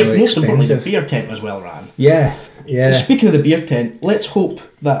wasn't overly most importantly, the expensive. beer tent was well ran. Yeah. Speaking of the beer tent, let's hope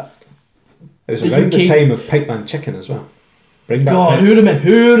that it was around the time of Pipe Band Chicken as well. Bring back God,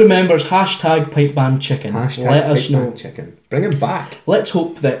 who remembers hashtag Pipe Band Chicken? Let us know. Band Chicken. Bring him back. Let's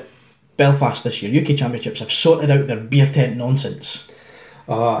hope that Belfast this year, UK Championships, have sorted out their beer tent nonsense.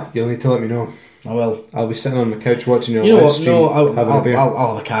 You'll need to let me know. I will. I'll be sitting on the couch watching your You know live what? stream. No, having a beer.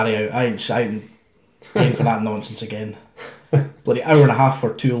 I'll have a carry out. I ain't paying for that nonsense again. Bloody hour and a half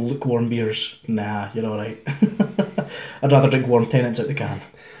for 2 lukewarm beers. Nah, you're alright. I'd rather drink warm Tennants out the can.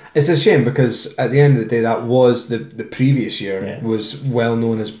 It's a shame because at the end of the day, that was the previous year Yeah. was well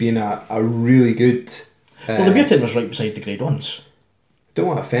known as being a really good. Well, the beer tent was right beside the Grade 1s. Don't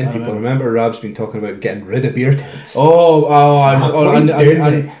want to offend people. Remember, Rab's been talking about getting rid of beer tents. I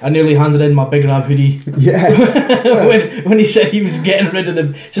nearly handed in my Big Rab hoodie. Yeah. when he said he was getting rid of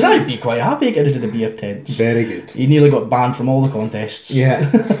them. He says, I'd be quite happy getting rid of the beer tents. Very good. He nearly got banned from all the contests. Yeah.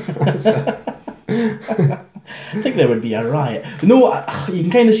 I think there would be a riot. No, you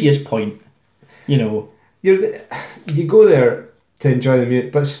can kind of see his point. You know. You go there to enjoy the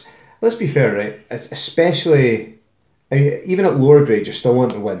music, but let's be fair, right? It's especially... I mean, even at lower grade, you're still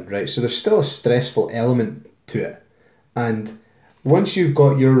wanting to win, right? So there's still a stressful element to it. And once you've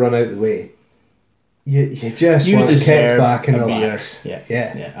got your run out of the way, you just want to kick back and relax.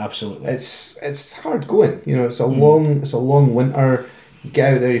 Yeah, absolutely. It's hard going. You know, it's a long winter. You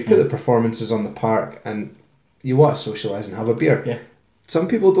get out there, you put the performances on the park, and you want to socialise and have a beer. Yeah. Some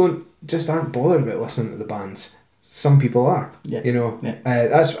people aren't bothered about listening to the bands. Some people are. Yeah. You know,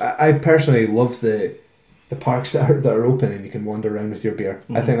 yeah. I personally love the parks that are open and you can wander around with your beer.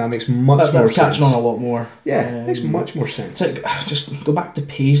 I think that makes much more sense. That's catching on a lot more. Yeah, it makes much more sense. It's like, just go back to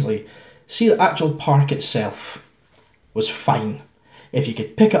Paisley. See, the actual park itself was fine. If you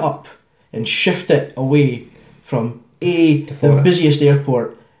could pick it up and shift it away from the busiest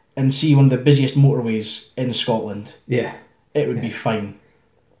airport and see one of the busiest motorways in Scotland, yeah, it would be fine.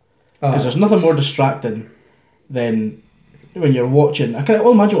 Because there's nothing more distracting than when you're watching. I can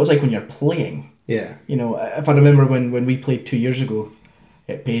imagine what it's like when you're playing. Yeah. You know, if I remember when we played 2 years ago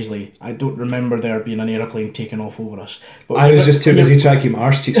at Paisley, I don't remember there being an aeroplane taking off over us. But I was just too busy trying to keep my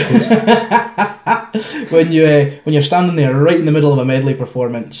arse cheeks closed. when you're standing there right in the middle of a medley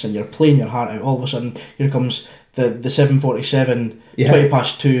performance and you're playing your heart out, all of a sudden here comes the 747 20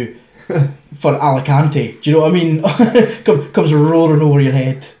 past 2 for Alicante. Do you know what I mean? comes roaring over your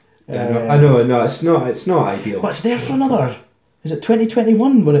head. I know. No, it's not ideal. But it's there for another. Is it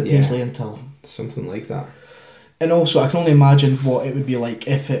 2021 we're at Paisley until? Something like that. And also, I can only imagine what it would be like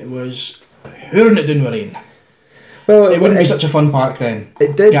if it was pouring it down with rain. Well, it wouldn't be such a fun park then.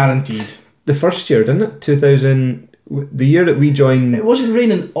 It did. Guaranteed. The first year, didn't it? 2000. The year that we joined. It wasn't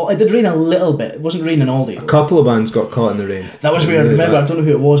raining. It did rain a little bit. It wasn't raining all day. A couple of bands got caught in the rain. That was weird. Remember, I don't know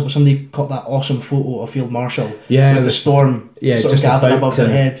who it was, but somebody caught that awesome photo of Field Marshal. Yeah, with the storm. Sort just of gathering about above their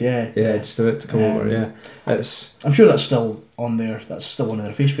head. Yeah. Yeah, just about to come over. Yeah, I'm sure that's still on there. That's still one of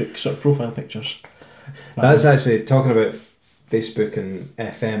their Facebook sort of profile pictures. That's actually talking about Facebook and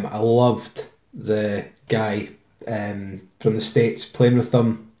FM. I loved the guy from the States playing with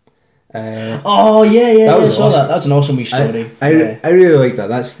them. I That saw was awesome. that. That's an awesome wee story. I really like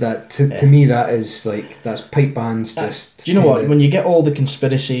that. To me that is like that's pipe bands just. Do you know what? When you get all the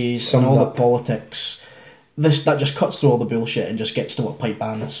conspiracies and all the up. politics, that just cuts through all the bullshit and just gets to what pipe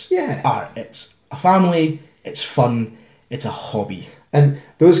bands are. It's a family. It's fun. It's a hobby. And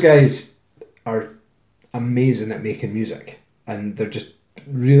those guys are amazing at making music, and they're just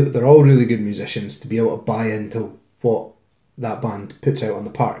they're all really good musicians to be able to buy into what that band puts out on the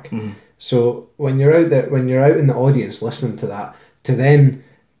park. So when you're out there, when you're out in the audience listening to that, to then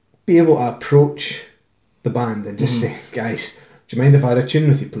be able to approach the band and just say, guys, do you mind if I had a tune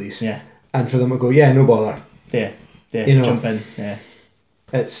with you, please? Yeah. And for them to go, yeah, no bother. Yeah. You know, jump in. Yeah.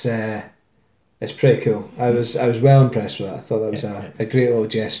 It's pretty cool. I was well impressed with that. I thought that was a great little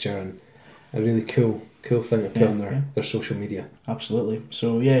gesture and a really cool thing to put on their social media. Absolutely.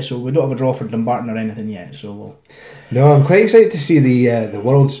 So we don't have a draw for Dumbarton or anything yet. So we'll. No, I'm quite excited to see the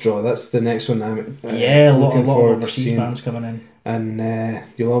World's Draw. That's the next one. I'm a lot of overseas bands coming in. And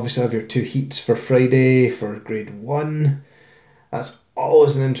you'll obviously have your 2 heats for Friday for Grade 1. That's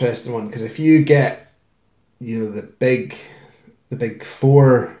always an interesting one because if you get, the big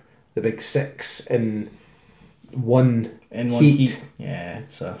 4, the big 6 in one heat. Yeah,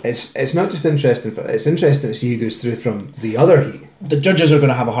 it's not just interesting it's interesting to see who goes through from the other heat. The judges are going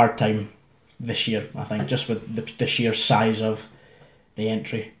to have a hard time this year, I think, just with the sheer size of the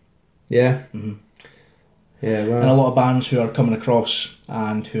entry. Yeah. Mm-hmm. Yeah, well. And a lot of bands who are coming across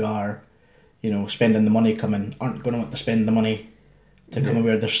and who are, spending the money coming aren't going to want to spend the money to come and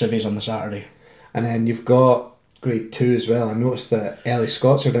wear their civvies on the Saturday. And then you've got Grade 2 as well. I noticed that Ellie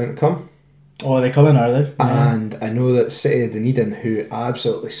Scots are down to come. Oh, are they coming, are they? And I know that City of Dunedin, who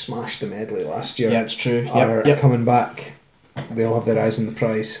absolutely smashed the medley last year, it's true. are coming back. They'll have their eyes on the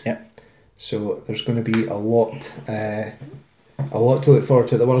prize. Yep. So there's going to be a lot a lot to look forward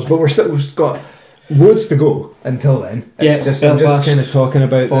to at the Worlds, but we've got loads to go until then. I'm just kind of talking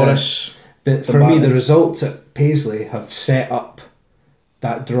about Forest. For me, the results at Paisley have set up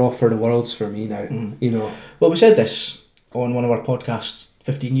that draw for the Worlds for me now. You know. Well, we said this on one of our podcasts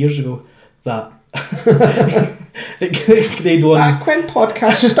 15 years ago that Grade 1... Back when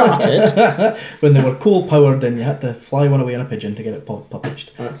podcasts started. when they were coal-powered and you had to fly one away in a pigeon to get it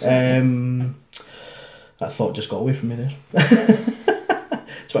published. That's that thought just got away from me there.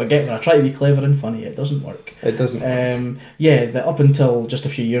 That's what I get when I try to be clever and funny. It doesn't work. It doesn't work. Up until just a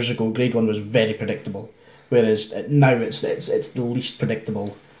few years ago, Grade 1 was very predictable. Whereas now it's the least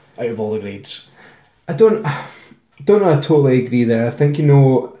predictable out of all the grades. I don't know. I totally agree there. I think you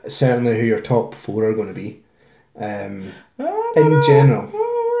know certainly who your top 4 are going to be. In general.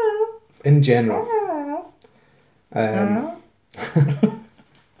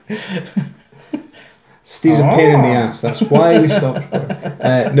 Steve's a pain in the ass. That's why we stopped.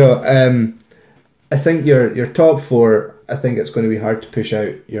 I think your top 4. I think it's going to be hard to push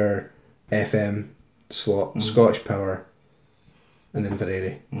out your FM slot, Scottish Power, and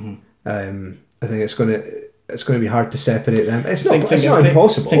Inveraray. I think it's going to be hard to separate them. It's not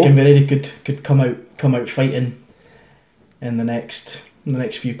impossible. I think Inveraray could come out fighting in the next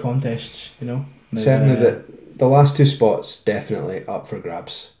few contests. You know, certainly the last 2 spots definitely up for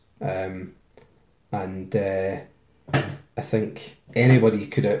grabs. And I think anybody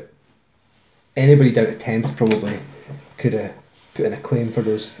down to 10th probably could have put in a claim for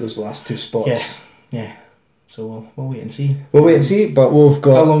those last 2 spots. Yeah. So we'll wait and see. We'll wait and see, but we've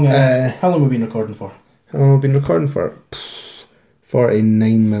got... How long have we been recording for? We've been recording for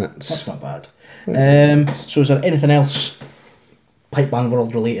 49 minutes. That's not bad. So is there anything else pipe band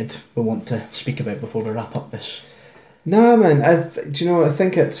world related we want to speak about before we wrap up this? Nah, man. Do you know? I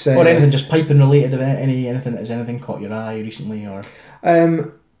think it's or anything just piping related. Anything? Has anything caught your eye recently? Or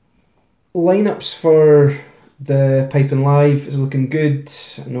lineups for the Piping Live is looking good.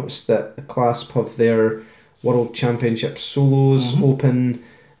 I noticed that the Clasp have their World Championship solos open.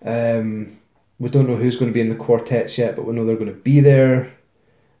 We don't know who's going to be in the quartets yet, but we know they're going to be there.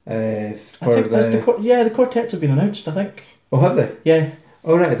 The quartets have been announced, I think. Oh, have they? Yeah.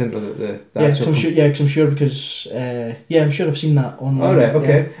 Oh, right, I didn't know that the actual... I'm sure because I'm sure I've seen that online. Oh, right,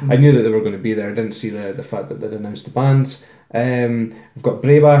 okay. Yeah. I knew that they were going to be there. I didn't see the fact that they'd announced the bands. We've got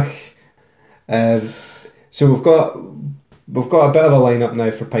Breibach. So we've got a bit of a lineup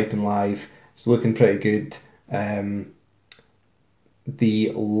now for Piping Live. It's looking pretty good.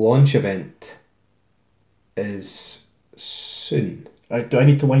 The launch event is soon. Right, do I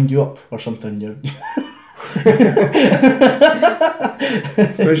need to wind you up or something?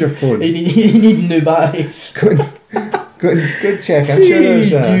 Where's your phone? You need new batteries. Go and check. I'm sure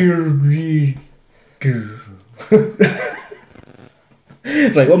there's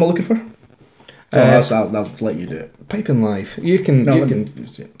Right, what am I looking for? I'll let you do it. Piping Live. You can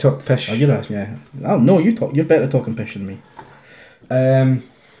talk pish. Oh, no, you talk. You're better at talking pish than me. What am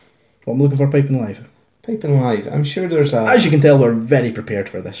I looking for? Piping Live. Piping Live. I'm sure there's a... As you can tell, we're very prepared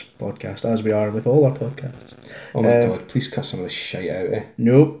for this podcast, as we are with all our podcasts. Oh my god, please cut some of this shite out, eh?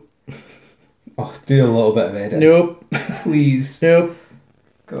 Nope. Oh, do a little bit of editing. Nope. Please. Nope.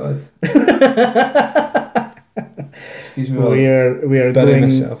 God. Excuse me. We are going...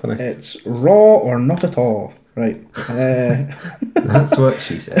 myself, it's raw or not at all. Right. That's what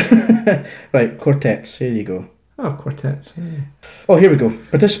she said. Right, quartets. Here you go. Oh, quartets. Yeah. Oh, here we go.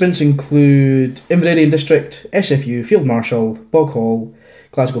 Participants include Inveraray District, SFU, Field Marshal, Bog Hall,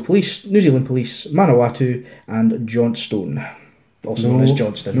 Glasgow Police, New Zealand Police, Manawatu, and Johnstone, also known as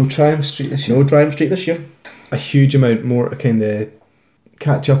Johnston. No Triumph Street this year. No Triumph Street this year. A huge amount more to kind of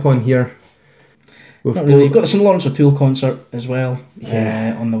catch up on here. Not really. You've got the St Lawrence O'Toole concert as well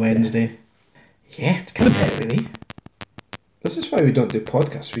on the Wednesday. Yeah, it's kind of better, really. This is why we don't do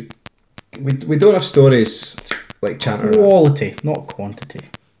podcasts. We don't have stories like chanter. Quality, not quantity.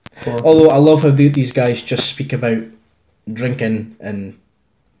 Although I love how these guys just speak about drinking and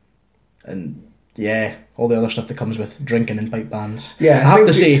all the other stuff that comes with drinking in pipe bands. Yeah, I have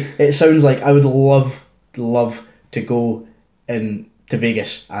to say, it sounds like I would love to go to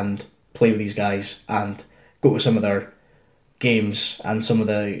Vegas and play with these guys and go to some of their games and some of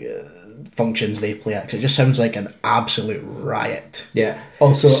the functions they play at, 'cause it just sounds like an absolute riot. Yeah.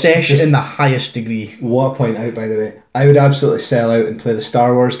 Also, sesh in the highest degree. What a point out, by the way. I would absolutely sell out and play the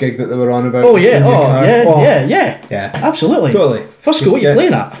Star Wars gig that they were on about. Oh yeah, yeah. Absolutely. Totally. Fusco, what are you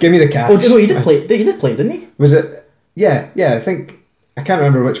playing at? Give me the cash. Oh no, you did play it, didn't you? Was it? Yeah, I think I can't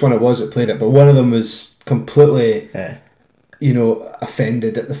remember which one it was that played it, but one of them was completely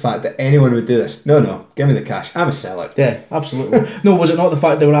offended at the fact that anyone would do this. No, give me the cash. I'm a sellout. Yeah, absolutely. No, was it not the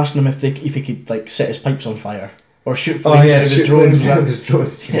fact they were asking him if he could like set his pipes on fire or shoot flames out of his drones? Out of his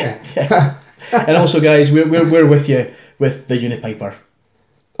drones. Yeah. Yeah. And also, guys, we're with you with the Unipiper.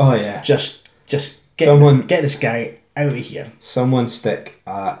 Oh yeah. Just get this guy out of here. Someone stick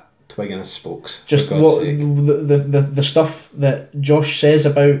a twig in his spokes. Just what the stuff that Josh says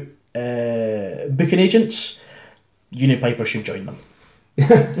about booking agents. Unipiper should join them. Do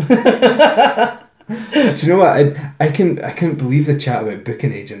you know what? I can't believe the chat about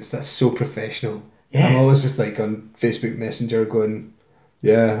booking agents. That's so professional. Yeah. I'm always just like on Facebook Messenger going,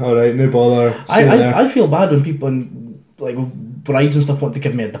 yeah, all right, no bother. I feel bad when people like brides and stuff want to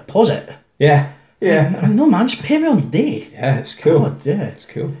give me a deposit. Yeah. No man, just pay me on the day. Yeah, it's cool. God, yeah, it's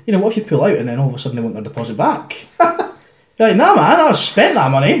cool. What if you pull out and then all of a sudden they want their deposit back? You're like, nah man, I've spent that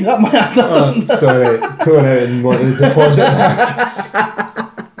money. That doesn't... Sorry, pulling out and wanting the deposit back.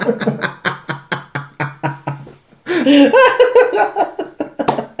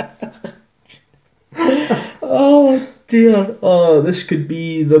 Oh dear. Oh, this could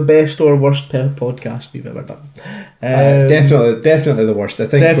be the best or worst podcast we've ever done. Definitely the worst. I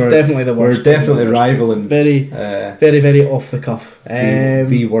think definitely the worst. We're definitely rivaling. Very, very off the cuff.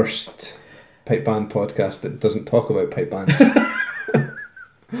 The worst pipe band podcast that doesn't talk about pipe bands.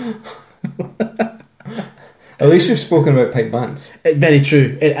 At least we've spoken about pipe bands. Very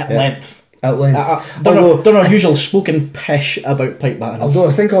true. At length. At length. Done our usual spoken pish about pipe bands. Although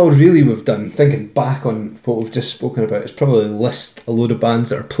I think all really we've done, thinking back on what we've just spoken about, is probably list a load of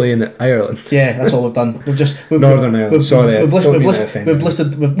bands that are playing at Ireland. Yeah, that's all we've done. Northern Ireland. We've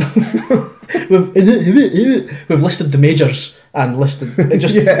listed the majors and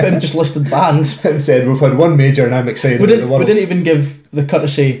just listed bands and said we've had one major and I'm excited. We didn't even give the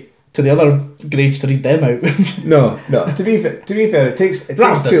courtesy to the other grades to read them out. No. To be fair, it takes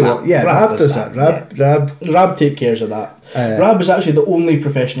too long. Yeah, Rab does that. Rab take cares of that. Rab is actually the only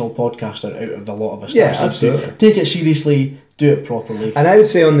professional podcaster out of the lot of us. Yeah, absolutely. Take it seriously, do it properly. And I would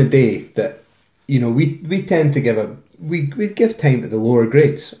say on the day that we tend to we give time to the lower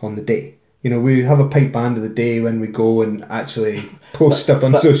grades on the day. We have a pipe band of the day when we go and actually post stuff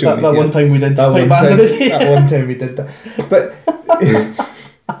on social media. That one time we did pipe band of the day. That one time we did that, but.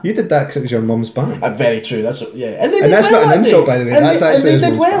 You did that because it was your mum's band. Very true. That's and that's not an insult, by the way. That's actually they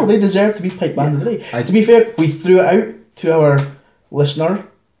did well. They deserved to be pipe band of the day. To be fair, we threw it out to our listener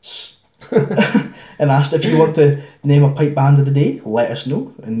and asked if you want to name a pipe band of the day. Let us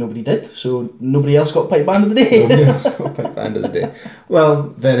know, and nobody did. So nobody else got pipe band of the day. Nobody else got pipe band of the day.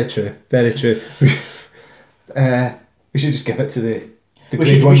 Well, very true. Very true. We should just give it to the. We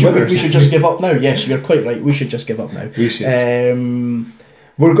should just give up now. Yes, you're quite right. We should just give up now. We should.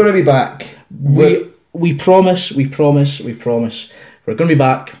 We're going to be back. We promise. We're going to be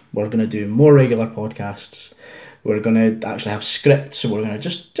back. We're going to do more regular podcasts. We're going to actually have scripts, so we're going to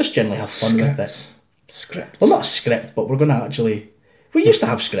just generally have fun with it. Scripts? Well, not a script, but we're going to actually... We used to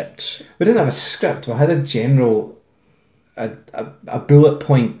have scripts. We didn't have a script. We had a general... A bullet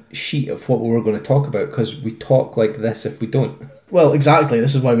point sheet of what we were going to talk about, because we talk like this if we don't. Well, exactly.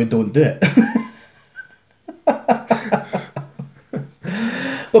 This is why we don't do it.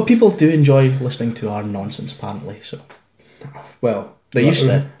 But people do enjoy listening to our nonsense, apparently. So, well, they used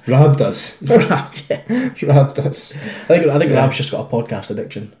to. Rab does. Rab does. I think Rab's just got a podcast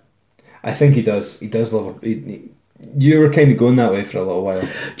addiction. I think he does. He does love it. You were kind of going that way for a little while. Do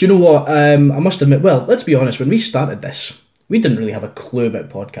you know what? I must admit. Well, let's be honest. When we started this, we didn't really have a clue about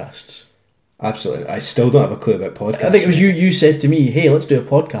podcasts. Absolutely, I still don't have a clue about podcasts. I think it was you. You said to me, "Hey, let's do a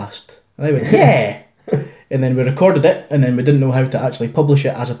podcast," and I went, "Yeah." And then we recorded it, and then we didn't know how to actually publish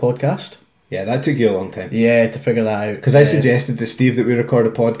it as a podcast. Yeah, that took you a long time. Yeah, to figure that out. Because I suggested to Steve that we record a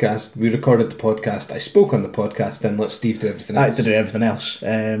podcast. We recorded the podcast. I spoke on the podcast, then let Steve do everything else. I had to do everything else.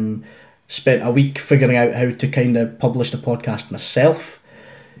 Spent a week figuring out how to kind of publish the podcast myself.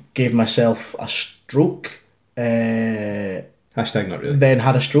 Gave myself a stroke. Hashtag not really. Then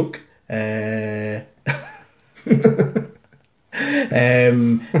had a stroke. Then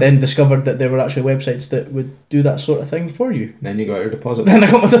discovered that there were actually websites that would do that sort of thing for you. Then you got your deposit back. Then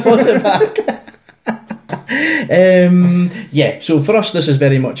I got my deposit back. Yeah, so for us this has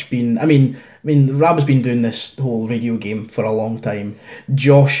very much been, I mean Rab has been doing this whole radio game for a long time.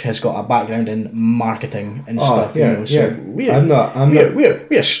 Josh has got a background in marketing and stuff, so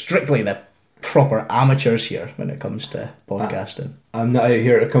we're strictly the proper amateurs here when it comes to podcasting. I'm not out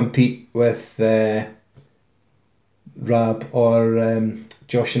here to compete with Rab or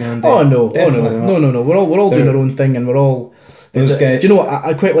Josh and Andy. Oh no! No! We're all doing our own thing, and we're all. Do you know what?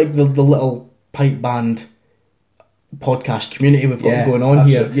 I quite like the little pipe band podcast community we've got Yeah, going on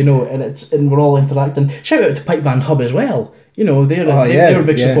absolutely. here, you know, and we're all interacting. Shout out to Pipe Band Hub as well. You know, they were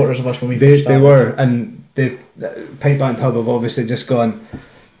big supporters of us when we first started. They were, and the Pipe Band Hub have obviously just gone,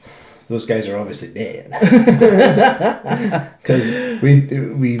 those guys are obviously dead. Because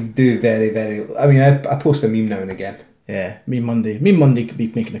we do very, very... I mean, I post a meme now and again. Yeah, Meme Monday. Meme Monday could be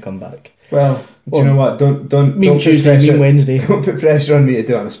making a comeback. Well, do you know what? Don't Meme put Tuesday, pressure- Meme Wednesday. Don't put pressure on me to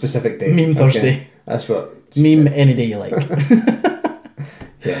do it on a specific day. Meme Thursday. That's what... Meme any day you like.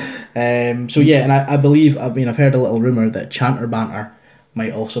 Yeah. So yeah, and I believe, I've heard a little rumour that Chanter Banter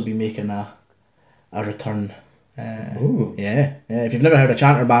might also be making a return. Ooh. Yeah. If you've never heard of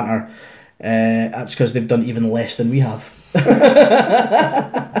Chanter Banter, that's because they've done even less than we have.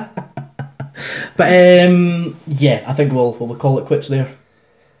 But yeah, I think we'll call it quits there.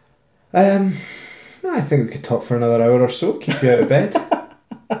 I think we could talk for another hour or so. Keep you out of bed.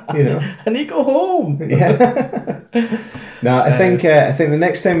 You know. And you go home. Yeah. No, I think the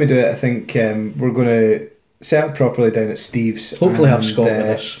next time we do it, I think we're going to set up properly down at Steve's. Hopefully have Scott with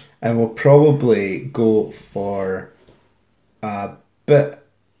us. And we'll probably go for a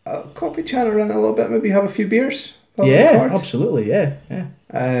coffee chat around a little bit. Maybe have a few beers. Yeah, record. absolutely. Yeah.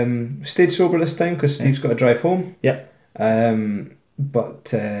 Stayed sober this time because Steve's got to drive home. Yep.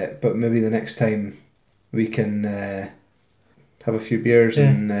 But maybe the next time we can have a few beers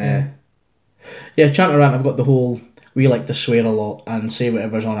and. Chanter Rant, I've got the whole, we like to swear a lot and say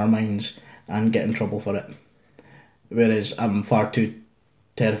whatever's on our minds and get in trouble for it. Whereas I'm far too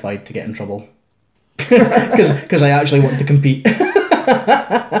terrified to get in trouble. Because I actually want to compete.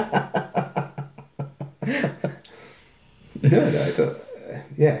 No, I don't.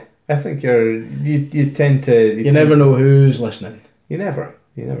 Yeah, I think you tend to... You never know who's listening. You never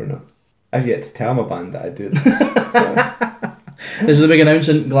know. I've yet to tell my band that I do this. This is the big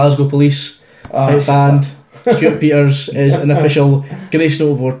announcement. Glasgow Police Pipe Band. Stuart Peters is an official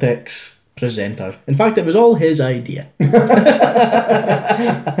GracenoteVortex presenter. In fact, it was all his idea.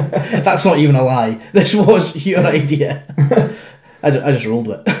 That's not even a lie. This was your idea. I just rolled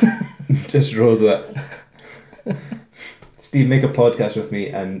with it. Just rolled with it. Steve, make a podcast with me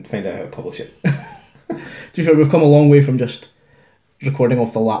and find out how to publish it. To be fair, we've come a long way from just recording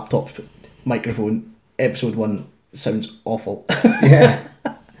off the laptop microphone. Episode 1 sounds awful. Yeah.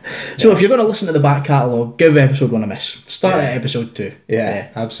 So if you're going to listen to the back catalogue, give episode 1 a miss. Start at episode 2. Yeah,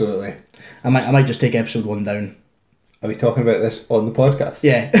 absolutely. I might just take episode 1 down. Are we talking about this on the podcast?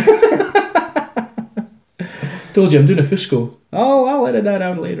 Yeah. Told you I'm doing a Fusco. Oh, I'll edit that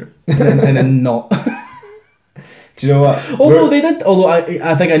out later. And then not. Do you know what? Although they did. Although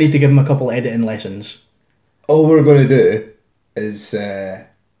I think I need to give them a couple editing lessons. All we're going to do is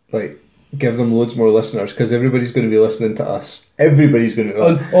give them loads more listeners because everybody's going to be listening to us. Everybody's going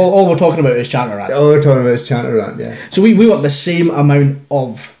to. All we're talking about is Chanter Rant. All we're talking about is Chanter Rant. Yeah. So we want the same amount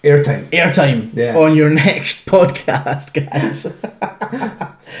of airtime. Yeah. On your next podcast, guys.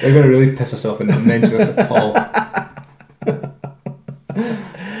 They're going to really piss us off and not mention us at all.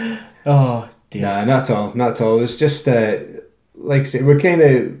 Oh dear. Nah, not at all. It was just like I say, we kind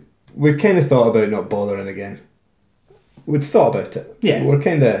of thought about not bothering again. We'd thought about it. Yeah. We're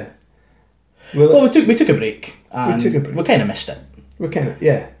kind of. Well, we took a break. And we kind of missed it. We're kind of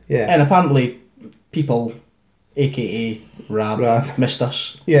yeah. And apparently, people, aka Rab, missed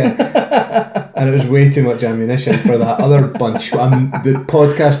us. Yeah. And it was way too much ammunition for that other bunch. The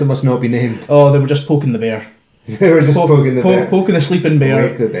podcast that must not be named. Oh, they were just poking the bear. They were just poking the bear. Poking the sleeping bear.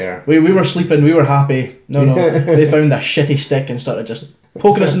 Wake the bear. We were sleeping, we were happy. No, they found a shitty stick and started just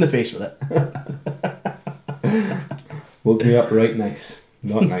poking us in the face with it. Woke me up right nice.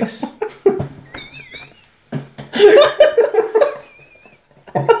 Not nice.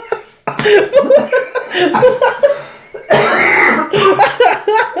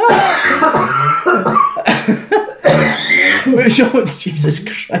 Oh, Jesus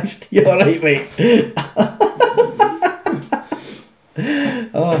Christ, you alright, mate?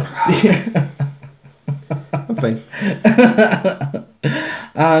 Oh, yeah. I'm fine.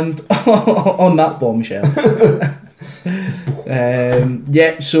 And on that bombshell,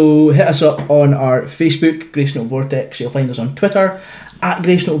 so hit us up on our Facebook, GracenoteVortex. You'll find us on Twitter at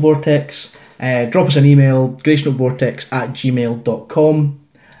GracenoteVortex. Drop us an email, GracenoteVortex@gmail.com.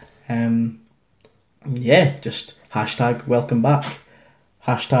 Just hashtag welcome back.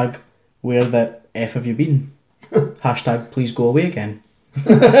 Hashtag where the F have you been? Hashtag please go away again.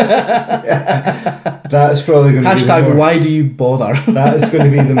 That's probably going to be hashtag why do you bother? That is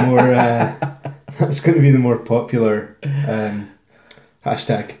going to be the more that's going to be the more popular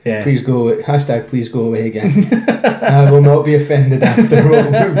Hashtag Yeah. please go away. Hashtag please go away again. I will not be offended after what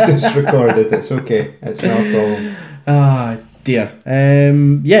we've just recorded. It's okay. It's not a problem. Ah, dear.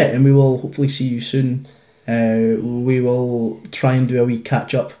 Yeah, and we will hopefully see you soon. We will try and do a wee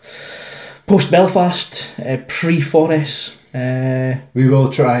catch up post Belfast, pre-Forest. We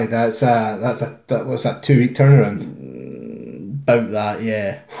will try. That was that 2 week turnaround. About that,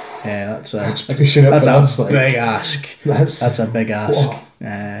 yeah. That's pushing it that's for a us, like. big ask. That's a big ask.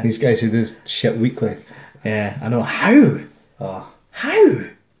 Whoa. These guys who do this shit weekly. Yeah, I know. How? Oh, How?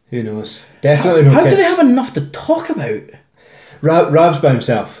 who knows? Definitely no How kids. do they have enough to talk about? Rab's by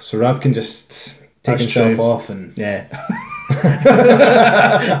himself, so Rab can just take That's himself true. off and Yeah.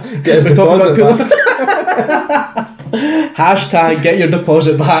 get his We're talking deposit about back. Hashtag get your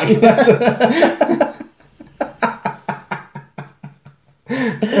deposit back.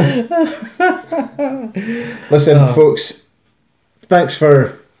 Listen, folks, thanks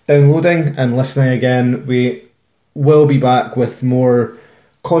for downloading and listening again. We will be back with more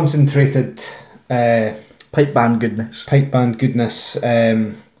concentrated Pipe band goodness. pipe band goodness,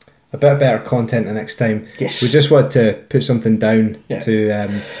 a bit better content the next time. Yes. We just want to put something down Yeah.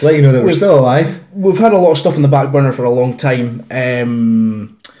 to let you know that we're still alive. We've had a lot of stuff on the back burner for a long time.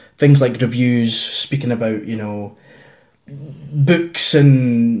 Things like reviews, speaking about, books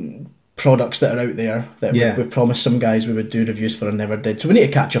and products that are out there that we've promised some guys we would do reviews for and never did. So we need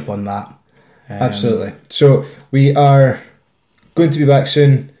to catch up on that. Absolutely. So we are going to be back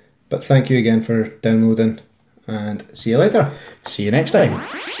soon, but thank you again for downloading and see you later. See you next time.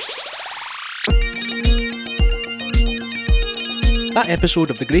 That episode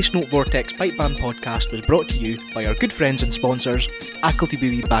of the GracenoteVortex Pipe Band podcast was brought to you by our good friends and sponsors,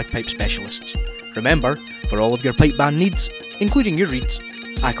 Appleby Bagpipe Specialists. Remember, for all of your pipe band needs, including your reeds,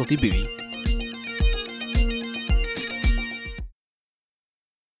 Appleby.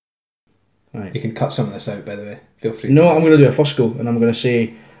 Right. You can cut some of this out, by the way. Feel free. No, I'm going to do a Fusco and I'm going to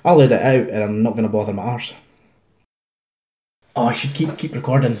say I'll edit it out and I'm not going to bother my arse. Oh, I should keep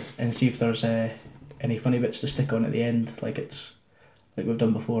recording and see if there's any funny bits to stick on at the end, like we've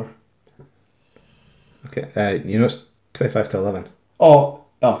done before. Okay. It's 25 to 11. Oh,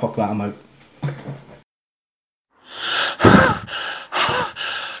 fuck that, I'm out.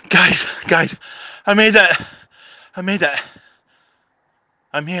 Guys, I made it. I'm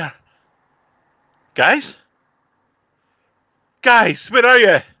here. Guys, where are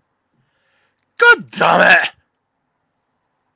you? God damn it!